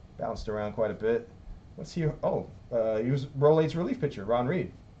bounced around quite a bit. What's he? Oh, he was Rolaids relief pitcher, Ron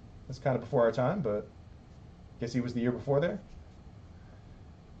Reed. That's kind of before our time, but guess he was the year before there.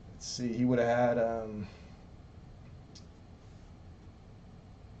 Let's see, he would have had.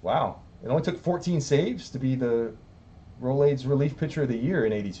 Wow, it only took 14 saves to be the Rolaids relief pitcher of the year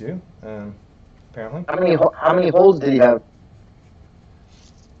in '82. Apparently. How many holds did he have?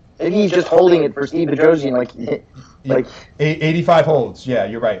 Maybe he's just holding it for Steve Bedrosian, like 85 holds. Yeah,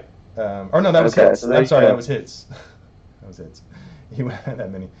 you're right. Or no, that was Okay, hits. so there I'm you sorry, go. that was hits. That was hits. He went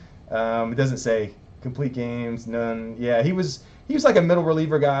that many. It doesn't say complete games, none. Yeah, he was like a middle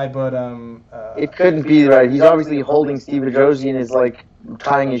reliever guy, but it couldn't be right. He's obviously holding Steve Bedrosian is like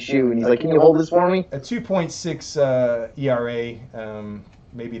tying his shoe, and he's like, "Can you hold this for me?" a 2.6 ERA.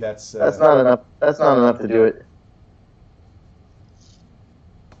 Maybe that's That's not enough. That's not enough to do it.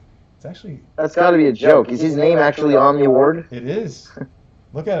 It's actually That's got to be a joke. Is his name actually on the award? it is.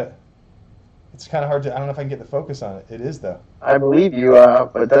 Look at it. It's kind of hard to. I don't know if I can get the focus on it. It is though. I believe you,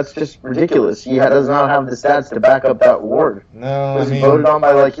 but that's just ridiculous. He does not have the stats to back up that award. No, Was I he mean voted on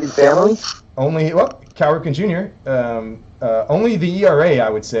by like his family? only Cal Ripken Jr. Only the ERA, I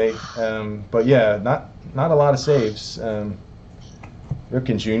would say. But yeah, not a lot of saves.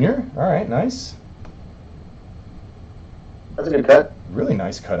 Ripken Jr. All right, nice. That's a good cut. Really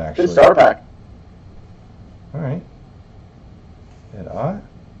nice cut, actually. Good star pack. All right. And I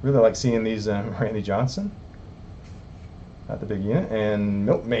really like seeing these Randy Johnson. Not the big unit. And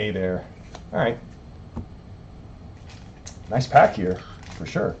Milt May there. All right. Nice pack here, for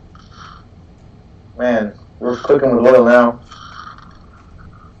sure. Man, we're cooking with oil now.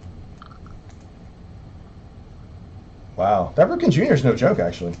 Wow. That Ripken Jr. is no joke,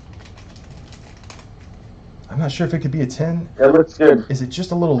 actually. I'm not sure if it could be a 10. That looks good. Is it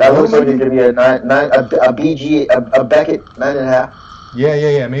just a little That low? looks like maybe? it could be a a BG, a Beckett 9.5.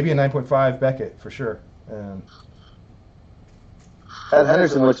 Yeah. Maybe a 9.5 Beckett, for sure. That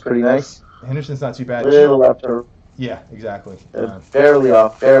Henderson looks pretty nice. Henderson's not too bad. Little left or Yeah, exactly. barely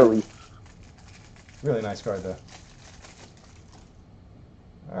off, barely. Really nice card, though.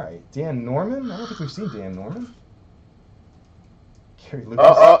 All right, Dan Norman. I don't think we've seen Dan Norman. Gary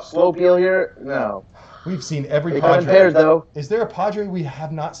Lucas. Slow peel here? No. We've seen every They come in Padre. pairs, though. Is there a Padre we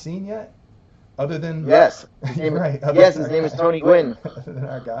have not seen yet? Other than Yes. You're right. Other Yes, than his our name is guy. Tony Gwynn. Other than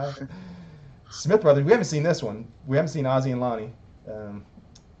our guy. Smith brothers. We haven't seen this one. We haven't seen Ozzie and Lonnie. Were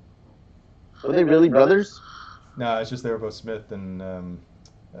they really brothers? No, it's just they were both Smith, and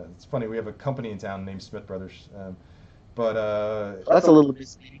it's funny. We have a company in town named Smith Brothers. That's a little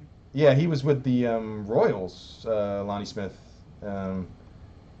misleading. Yeah, he was with the Royals, Lonnie Smith, and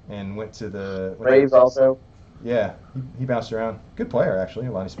went to the Braves also. Yeah, he bounced around. Good player, actually,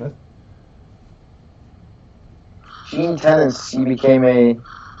 Lonnie Smith. Gene Tennis, he became a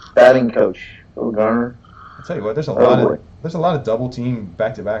batting coach. Phil Garner. I'll tell you what, there's a lot of double team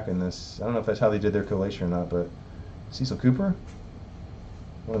back to back in this. I don't know if that's how they did their collation or not, but Cecil Cooper,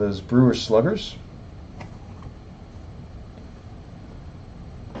 one of those Brewers sluggers.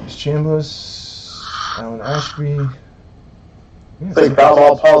 Chambliss, Alan Ashby. Looks like Foul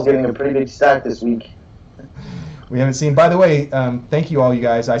Ball Paul's getting a pretty big stack this week. We haven't seen. By the way, thank you all, you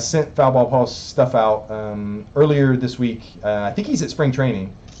guys. I sent Foul Ball Paul's stuff out earlier this week. I think he's at spring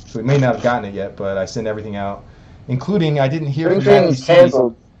training, so we may not have gotten it yet, but I sent everything out, including I didn't hear spring from training is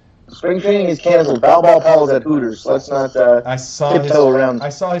canceled. Spring training is canceled. Foul Ball Paul's at Hooters. Let's not tiptoe around. I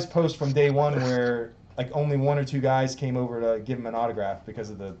saw his post from day one where like only one or two guys came over to give him an autograph because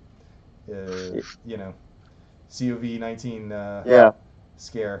of the, COVID-19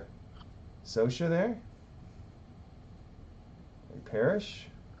 scare. Sosha there. Parrish,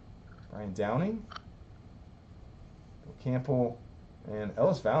 Brian Downing, Bill Campbell, and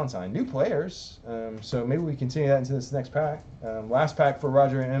Ellis Valentine. New players, so maybe we continue that into this next pack. Last pack for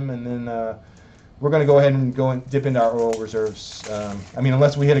Roger M, and then we're going to go ahead and dip into our oral reserves.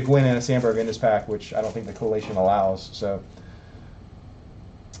 Unless we hit a Gwynn and a Sandberg in this pack, which I don't think the collation allows. So,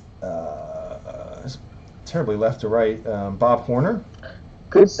 terribly left to right. Bob Horner.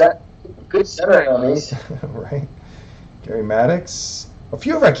 Good centering on these. Right. Gary Maddox. A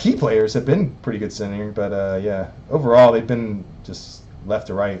few of our key players have been pretty good centering, but overall they've been just left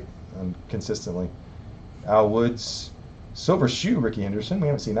to right consistently. Al Woods. Silver Shoe, Ricky Henderson. We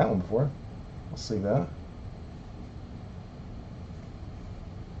haven't seen that one before. We'll see that.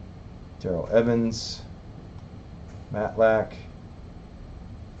 Darrell Evans. Matlack.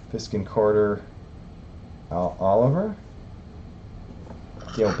 Fiskin Carter. Al Oliver.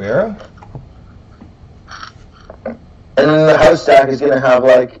 Gail Barra. And then the house stack is going to have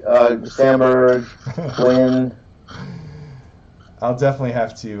like Sandberg, Gwynn. I'll definitely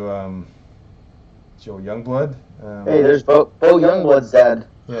have to Joe Youngblood. Hey, there's Bo Youngblood's dad.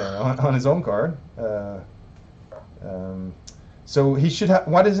 Yeah, on his own card. So he should have.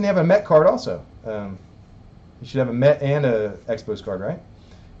 Why doesn't he have a Met card also? He should have a Met and a Expos card, right?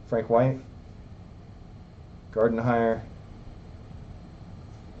 Frank White, Gardenhire,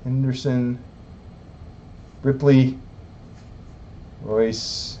 Henderson, Ripley,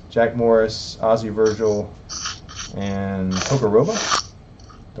 Royce, Jack Morris, Ozzie Virgil, and Tokoroba.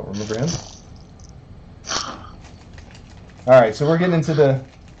 Don't remember him. All right, so we're dipping into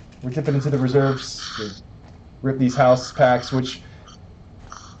the reserves to rip these house packs, which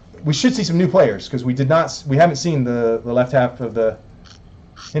we should see some new players because we haven't seen the left half of the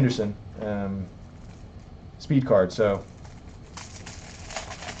Henderson speed card, so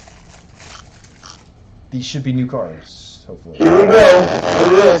these should be new cards, hopefully. Here we go. Look at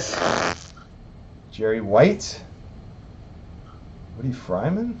this. Jerry White. Woody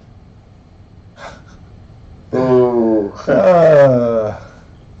Fryman. Ooh.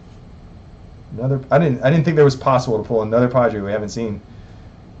 Another. I didn't think that was possible to pull another Padre we haven't seen.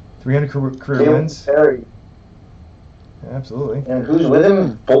 300 career wins. Perry. Absolutely. And who's with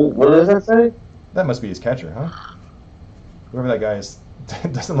him? What does that say? That must be his catcher, huh? Whoever that guy is.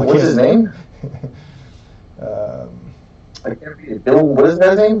 Doesn't look. What's his name? I can't read it. Bill, what is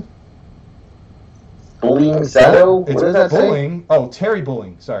that name? Bulling Sato? What does that Bulling. say? Oh, Terry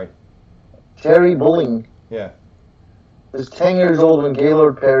Bulling. Sorry. Terry Bulling. Yeah. He was 10 years old when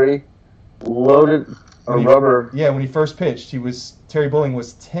Gaylord Perry loaded a rubber. Yeah, when he first pitched, Terry Bulling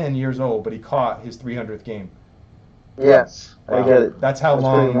was 10 years old, but he caught his 300th game. Yes, Wow. I get it. That's how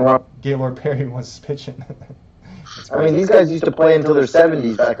long Gaylord Perry was pitching. These guys used to play until their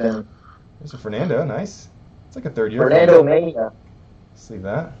 70s back then. There's a Fernando, nice. It's like a third year. Fernando Mania. Let's leave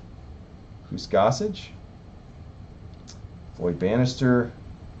that. Who's Gossage? Floyd Bannister.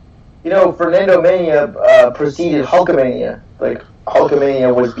 Fernando Mania preceded Hulkamania. Like,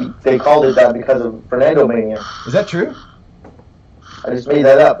 Hulkamania they called it that because of Fernando Mania. Is that true? I just made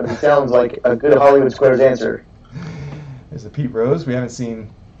that up, but it sounds like a good Hollywood Squares answer. There's the Pete Rose. We haven't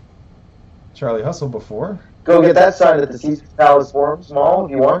seen Charlie Hustle before. Go get that signed at the Caesars Palace Forum, small,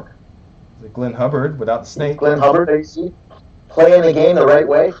 if you want. The Glenn Hubbard without the snake. Glenn Hubbard, AC. Playing the game the right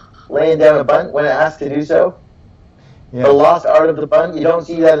way. Laying down a bunt when asked to do so. Yeah. The lost art of the bunt. You don't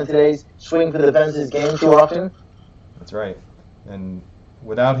see that in today's swing for the fences game too often. That's right. And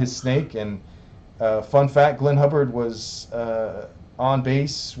without his snake, and fun fact, Glenn Hubbard was on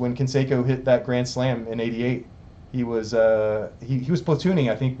base when Canseco hit that grand slam in '88. He was he was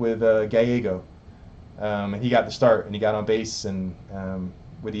platooning, I think, with Gallego, and he got the start, and he got on base and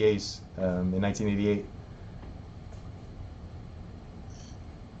with the A's in 1988.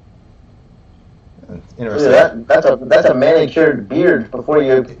 Interesting. That's a manicured beard before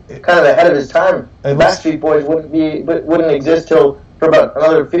you kind of ahead of his time. Backstreet Boys wouldn't exist till for about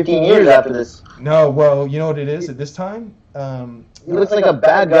another 15 years after this. No, well, you know what it is at this time? He looks like a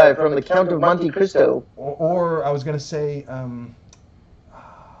bad guy from The Count of Monte Cristo. Or I was going to say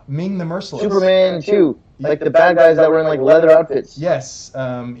Ming the Merciless. Superman 2. Like the bad guys that were in like leather outfits. Yes,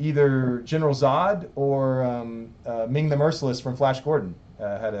 either General Zod or Ming the Merciless from Flash Gordon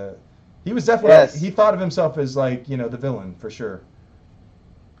he was definitely he thought of himself as like the villain for sure.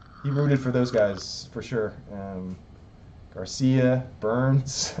 He rooted for those guys for sure. Garcia,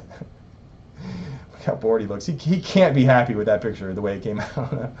 Burns. Look how bored he looks. He can't be happy with that picture the way it came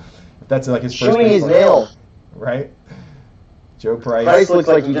out. If that's like his first. Chewing his nail. Right. Joe Price. Price looks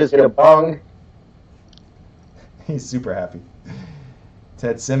like he just hit a bong. He's super happy.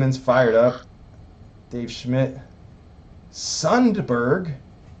 Ted Simmons fired up. Dave Schmidt. Sandberg.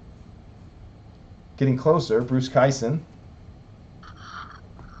 Getting closer. Bruce Kyson.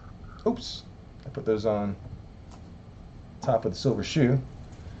 Oops. I put those on top of the silver shoe.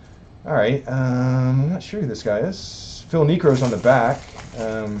 All right. I'm not sure who this guy is. Phil Necro's on the back.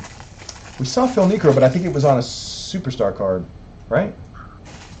 We saw Phil Necro, but I think it was on a superstar card, right?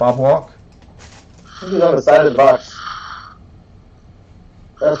 Bob Walk. He's on the side of the box.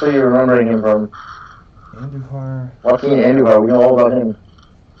 That's where you're remembering him from. Andujar. Joaquin Andujar. We know all about him.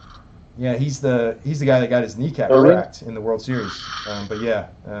 Yeah, he's the guy that got his kneecap cracked in the World Series. But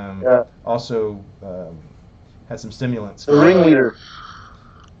also had some stimulants. The ringleader.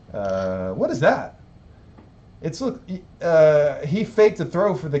 What is that? He faked a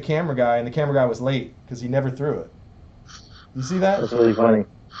throw for the camera guy, and the camera guy was late because he never threw it. You see that? That's really funny.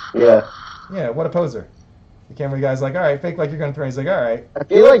 Yeah. Yeah, what a poser. The camera guy's like, all right, fake like you're going to throw. He's like, all right. I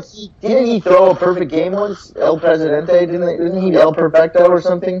feel like didn't he throw a perfect game once? El Presidente, isn't he El Perfecto or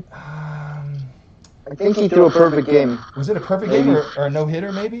something? I think he threw a perfect game. Was it a perfect game or a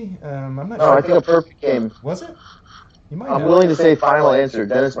no-hitter maybe? I'm not sure. No, I think a perfect game. Was it? I'm willing to say final answer.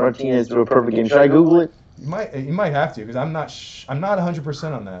 Dennis Martinez threw a perfect game. Should I Google it? You might have to because I'm not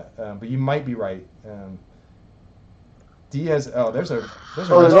 100% on that. But you might be right. Diaz. Oh, there's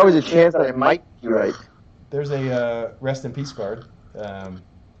always a chance that I might be right. There's a rest in peace card.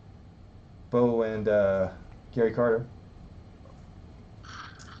 Bo and Gary Carter.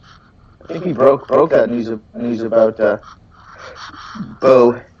 I think we broke that news about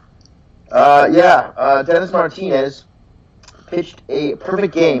Bo. Dennis Martinez pitched a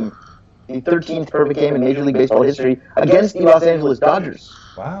perfect game, the 13th perfect game in Major League Baseball history against the Los Angeles Dodgers.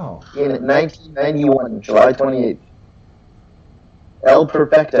 Wow. In 1991, July 28th. El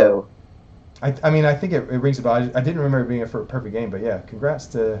Perfecto. I think it rings a bell. I didn't remember it being a perfect game, but yeah, congrats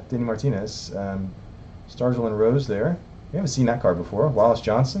to Denny Martinez. Stargell and Rose there. We haven't seen that card before. Wallace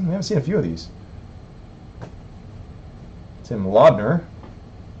Johnson. We haven't seen a few of these. Tim Laudner.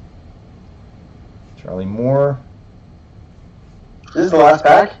 Charlie Moore. This is the last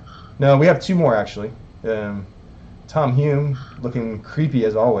pack? No, we have two more actually. Tom Hume, looking creepy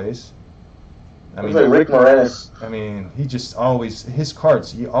as always. Looks like Rick Moranis. I mean, he just always, his cards,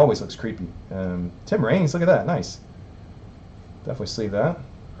 he always looks creepy. Tim Raines, look at that, nice. Definitely sleeve that.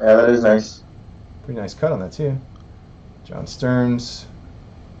 Yeah, that is nice. Pretty nice cut on that too. John Stearns,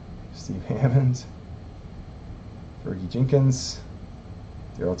 Steve Hammond, Fergie Jenkins,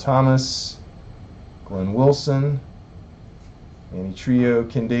 Darryl Thomas, Glenn Wilson, Manny Trio,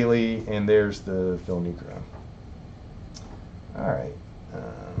 Ken Daly, and there's the Phil Necro. All right.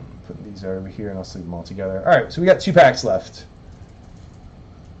 Put these over here and I'll sleeve them all together. All right, so we got 2 packs left.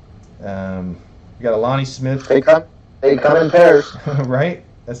 We got a Lonnie Smith. They come in pairs. Right?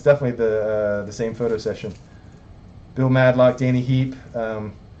 That's definitely the same photo session. Bill Madlock, Danny Heap.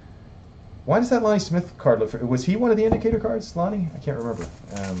 Why does that Lonnie Smith card look? Was he one of the indicator cards, Lonnie? I can't remember.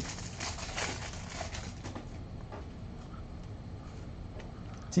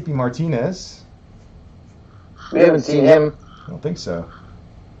 T.P. Martinez. We haven't seen him. I don't think so.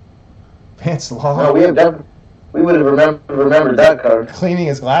 Vance Law. No, we would have remembered that card. Cleaning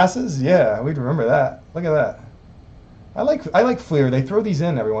his glasses? Yeah, we'd remember that. Look at that. I like FLEER. They throw these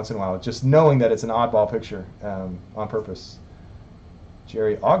in every once in a while, just knowing that it's an oddball picture on purpose.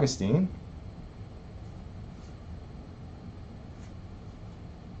 Jerry Augustine.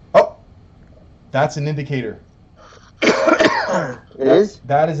 Oh, that's an indicator. It is?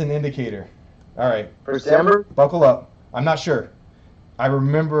 That is an indicator. All right. For December? Buckle up. I'm not sure. I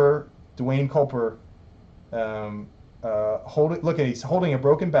remember Dwayne Culper he's holding a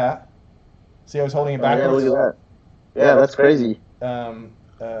broken bat. See how he's holding it backwards? Yeah, look at that. Yeah, that's crazy.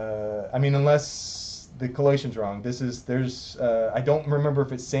 I mean, unless the collation's wrong. There's I don't remember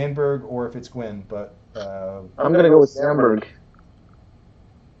if it's Sandberg or if it's Gwynn, but I'm gonna go with Sandberg.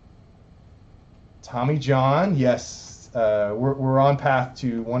 Tommy John, yes. We're on path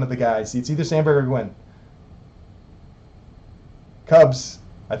to one of the guys. It's either Sandberg or Gwynn. Cubs.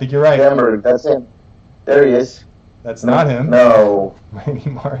 I think you're right. Sandberg, that's him. There he is. That's not him. No. Randy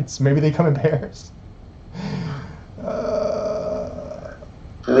Martz. Maybe they come in pairs.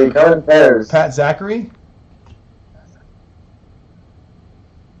 Do they come in pairs? Pat Zachary.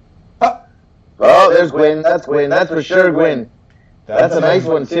 Oh, there's Gwynn. That's Gwynn. That's for sure Gwynn. That's a nice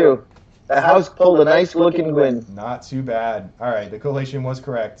one, too. The house pulled a nice-looking Gwynn. Not too bad. All right, the collation was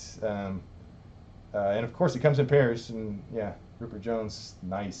correct. And, of course, it comes in pairs. And, yeah, Rupert Jones,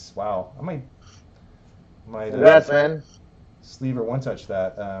 nice. Wow. I might Congrats, man. sleeve or one-touch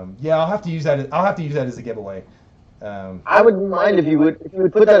that. Yeah, I'll have to use that. I'll have to use that as a giveaway. I wouldn't mind if you would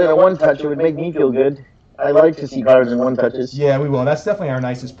put that in a one-touch. It would make me feel good. I like to see cards in one-touches. Yeah, we will. That's definitely our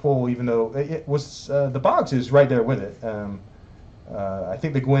nicest pull, even though it was the Boggs is right there with it. I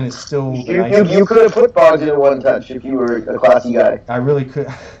think the Gwynn is still the nicest. You could have put Boggs in a one-touch if you were a classy guy. I really could.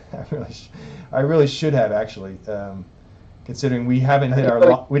 I really should have actually. Considering we haven't hit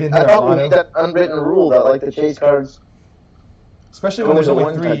our we didn't hit our lotto. We made that unwritten rule that like the chase cards, especially when there's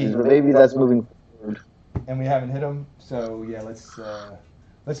only three. Touches, but maybe that's moving forward. And we haven't hit them. So yeah,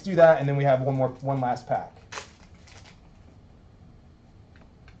 let's do that, and then we have one last pack.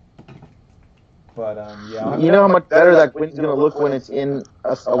 But yeah. You know how much better that Gwynn's gonna look when it's in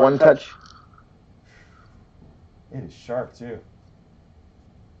a one touch. It is sharp too.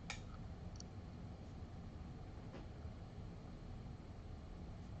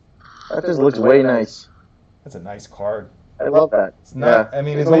 That just looks way nice. That's a nice card. I love that. It's not. Yeah. I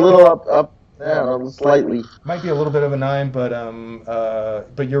mean, it's a little up. Yeah, slightly. Might be a little bit of a 9,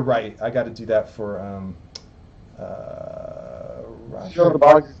 but you're right. I got to do that for Roger. Sure, the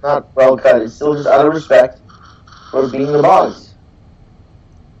Boggs is not well cut. It's still just out of respect for being the Boggs.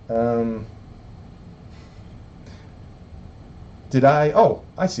 Did I? Oh,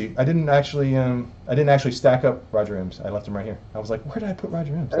 I see. I didn't actually stack up Roger M's. I left him right here. I was like, where did I put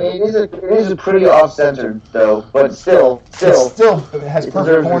Roger M's? I mean, it is a pretty off-centered though, but still, it has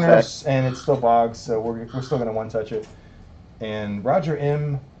perfect corners respect. And it's still Boggs, so we're still gonna one touch it. And Roger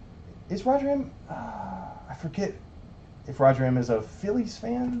M, is Roger M? I forget if Roger M is a Phillies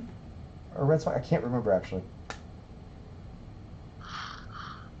fan or Red Sox. I can't remember actually.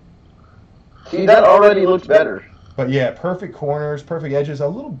 See, that already looks better. But yeah, perfect corners, perfect edges. A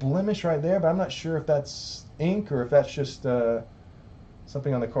little blemish right there, but I'm not sure if that's ink or if that's just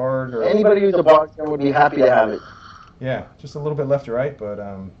something on the card. Or anybody who's a Boggs fan would be happy to have it. Yeah, just a little bit left to right, but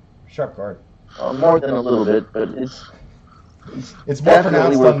sharp card. More than a little bit, but it's more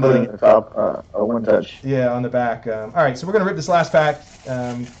pronounced on the top, a one touch. Yeah, on the back. All right, so we're gonna rip this last pack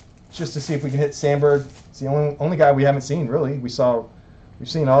just to see if we can hit Sandberg. It's the only guy we haven't seen really. We've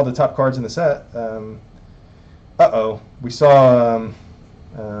seen all the top cards in the set. We saw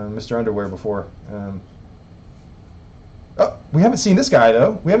Mr. Underwear before. We haven't seen this guy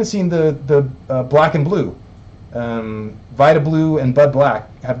though. We haven't seen the black and blue. Vita Blue and Bud Black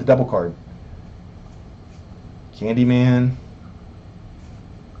have the double card. Candyman.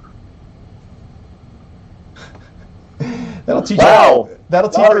 That'll teach. Wow! That'll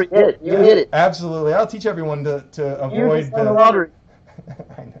teach. Lottery hit. You hit it. Absolutely. That'll teach everyone to avoid. You won the lottery.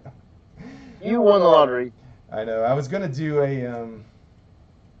 I know. You won the lottery. I know. I was gonna do a.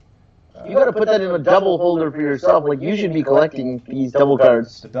 You gotta put that in a double holder for yourself. Like you should be collecting these double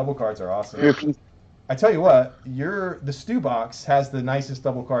cards. The double cards are awesome. I tell you what, the STU box has the nicest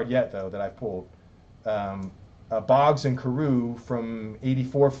double card yet, though, that I've pulled. Boggs and Carew from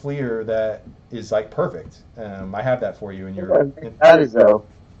 '84 FLEER that is like perfect. I have that for you in your. That is though.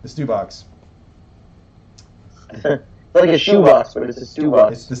 The STU box. It's like a shoe box, but it's a STU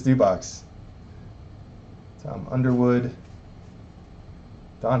box. It's the STU box. Tom Underwood.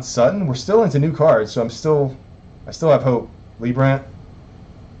 Don Sutton. We're still into new cards, so I still have hope. Lee Brandt.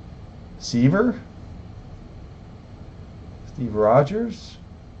 Seaver. Steve Rogers.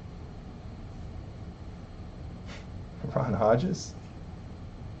 Ron Hodges.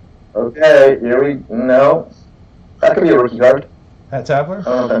 Okay, no. That could be a rookie card. Pat Tabler. I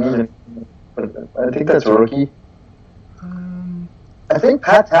don't know what that means, but I think that's a rookie. I think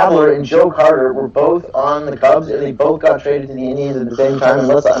Pat Tabler and Joe Carter were both on the Cubs, and they both got traded to the Indians at the same time,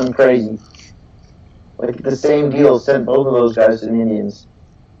 unless I'm crazy. Like, the same deal sent both of those guys to the Indians.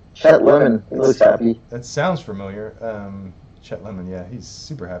 Chet Lemon, he looks happy. That sounds familiar. Chet Lemon, yeah, he's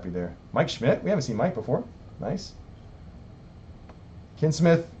super happy there. Mike Schmidt, we haven't seen Mike before. Nice. Ken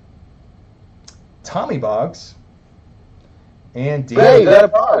Smith. Tommy Boggs and Hey, Danny.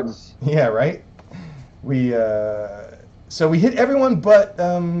 that Boggs. Yeah, right. We so we hit everyone but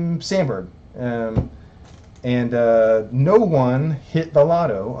Sandberg, and no one hit the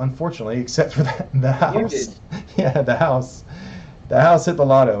lotto, unfortunately, except for the house. You did. Yeah, the house. The house hit the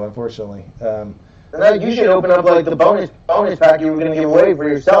lotto, unfortunately. You should open up like the bonus pack you were going to give away for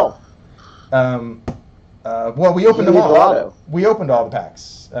yourself. Well, we opened them all. Lotto. We opened all the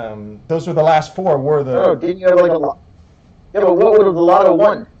packs. Those were the last four. Were the? Oh, didn't you have like a lot? Yeah, but what would have the lotto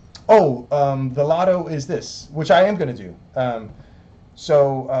won? Oh, the lotto is this, which I am going to do.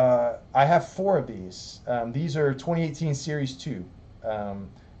 So I have four of these. These are 2018 Series 2.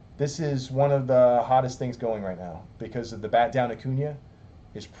 This is one of the hottest things going right now because of the bat down Acuna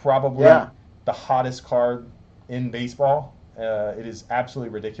is probably the hottest card in baseball. It is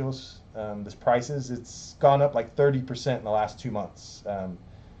absolutely ridiculous. This prices, it's gone up like 30% in the last 2 months.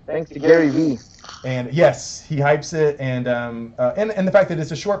 Thanks to Gary Vee. And yes, he hypes it, and the fact that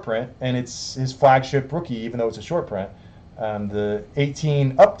it's a short print and it's his flagship rookie, even though it's a short print. The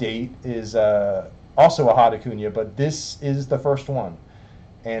 18 update is also a hot Acuna, but this is the first one,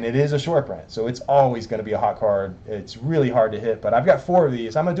 and it is a short print, so it's always going to be a hot card. It's really hard to hit, but I've got four of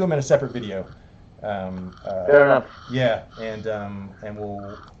these. I'm going to do them in a separate video. Fair enough. Yeah, and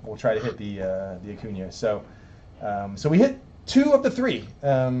we'll try to hit the Acuna. So we hit 2 of the 3.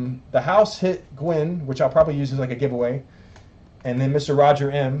 The house hit Gwynn, which I'll probably use as like a giveaway, and then Mr. Roger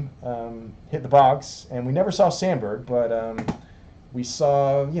M hit the Boggs, and we never saw Sandberg, but we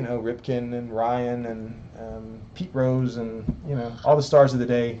saw Ripken and Ryan and Pete Rose and all the stars of the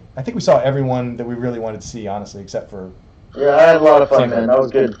day. I think we saw everyone that we really wanted to see, honestly, except for. Yeah, I had a lot of fun, man. That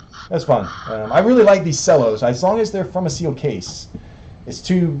was good. That's fun. I really like these cellos. As long as they're from a sealed case, it's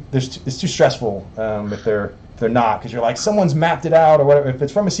too stressful if they're not, because you're like someone's mapped it out or whatever. If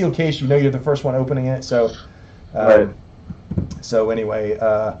it's from a sealed case, you're the first one opening it. So, right. So anyway,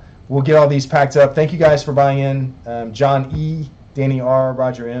 we'll get all these packed up. Thank you guys for buying in. John E, Danny R,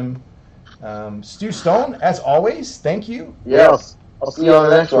 Roger M, Stu Stone, as always. Thank you. Yes. I'll see you on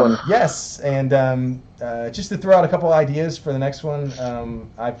the next one. Yes, and just to throw out a couple ideas for the next one,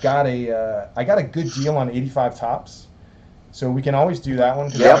 I got a good deal on 85 tops, so we can always do that one.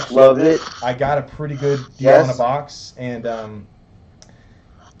 Yep, love it. I got a pretty good deal on a box, and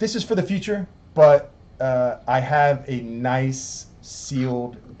this is for the future, but I have a nice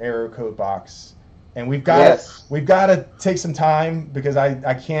sealed error code box, and we've got to take some time because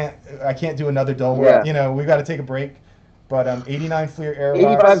I can't do another dull. Yeah. We've got to take a break. But 89 FLEER error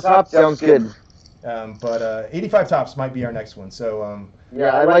 85 tops sounds good. But 85 tops might be our next one. So yeah,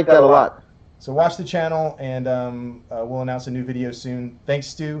 I like that a lot. So watch the channel, and we'll announce a new video soon. Thanks,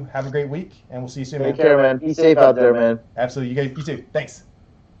 Stu. Have a great week, and we'll see you soon, man. Take care, man. Be safe out there, man. Absolutely. You too. Thanks.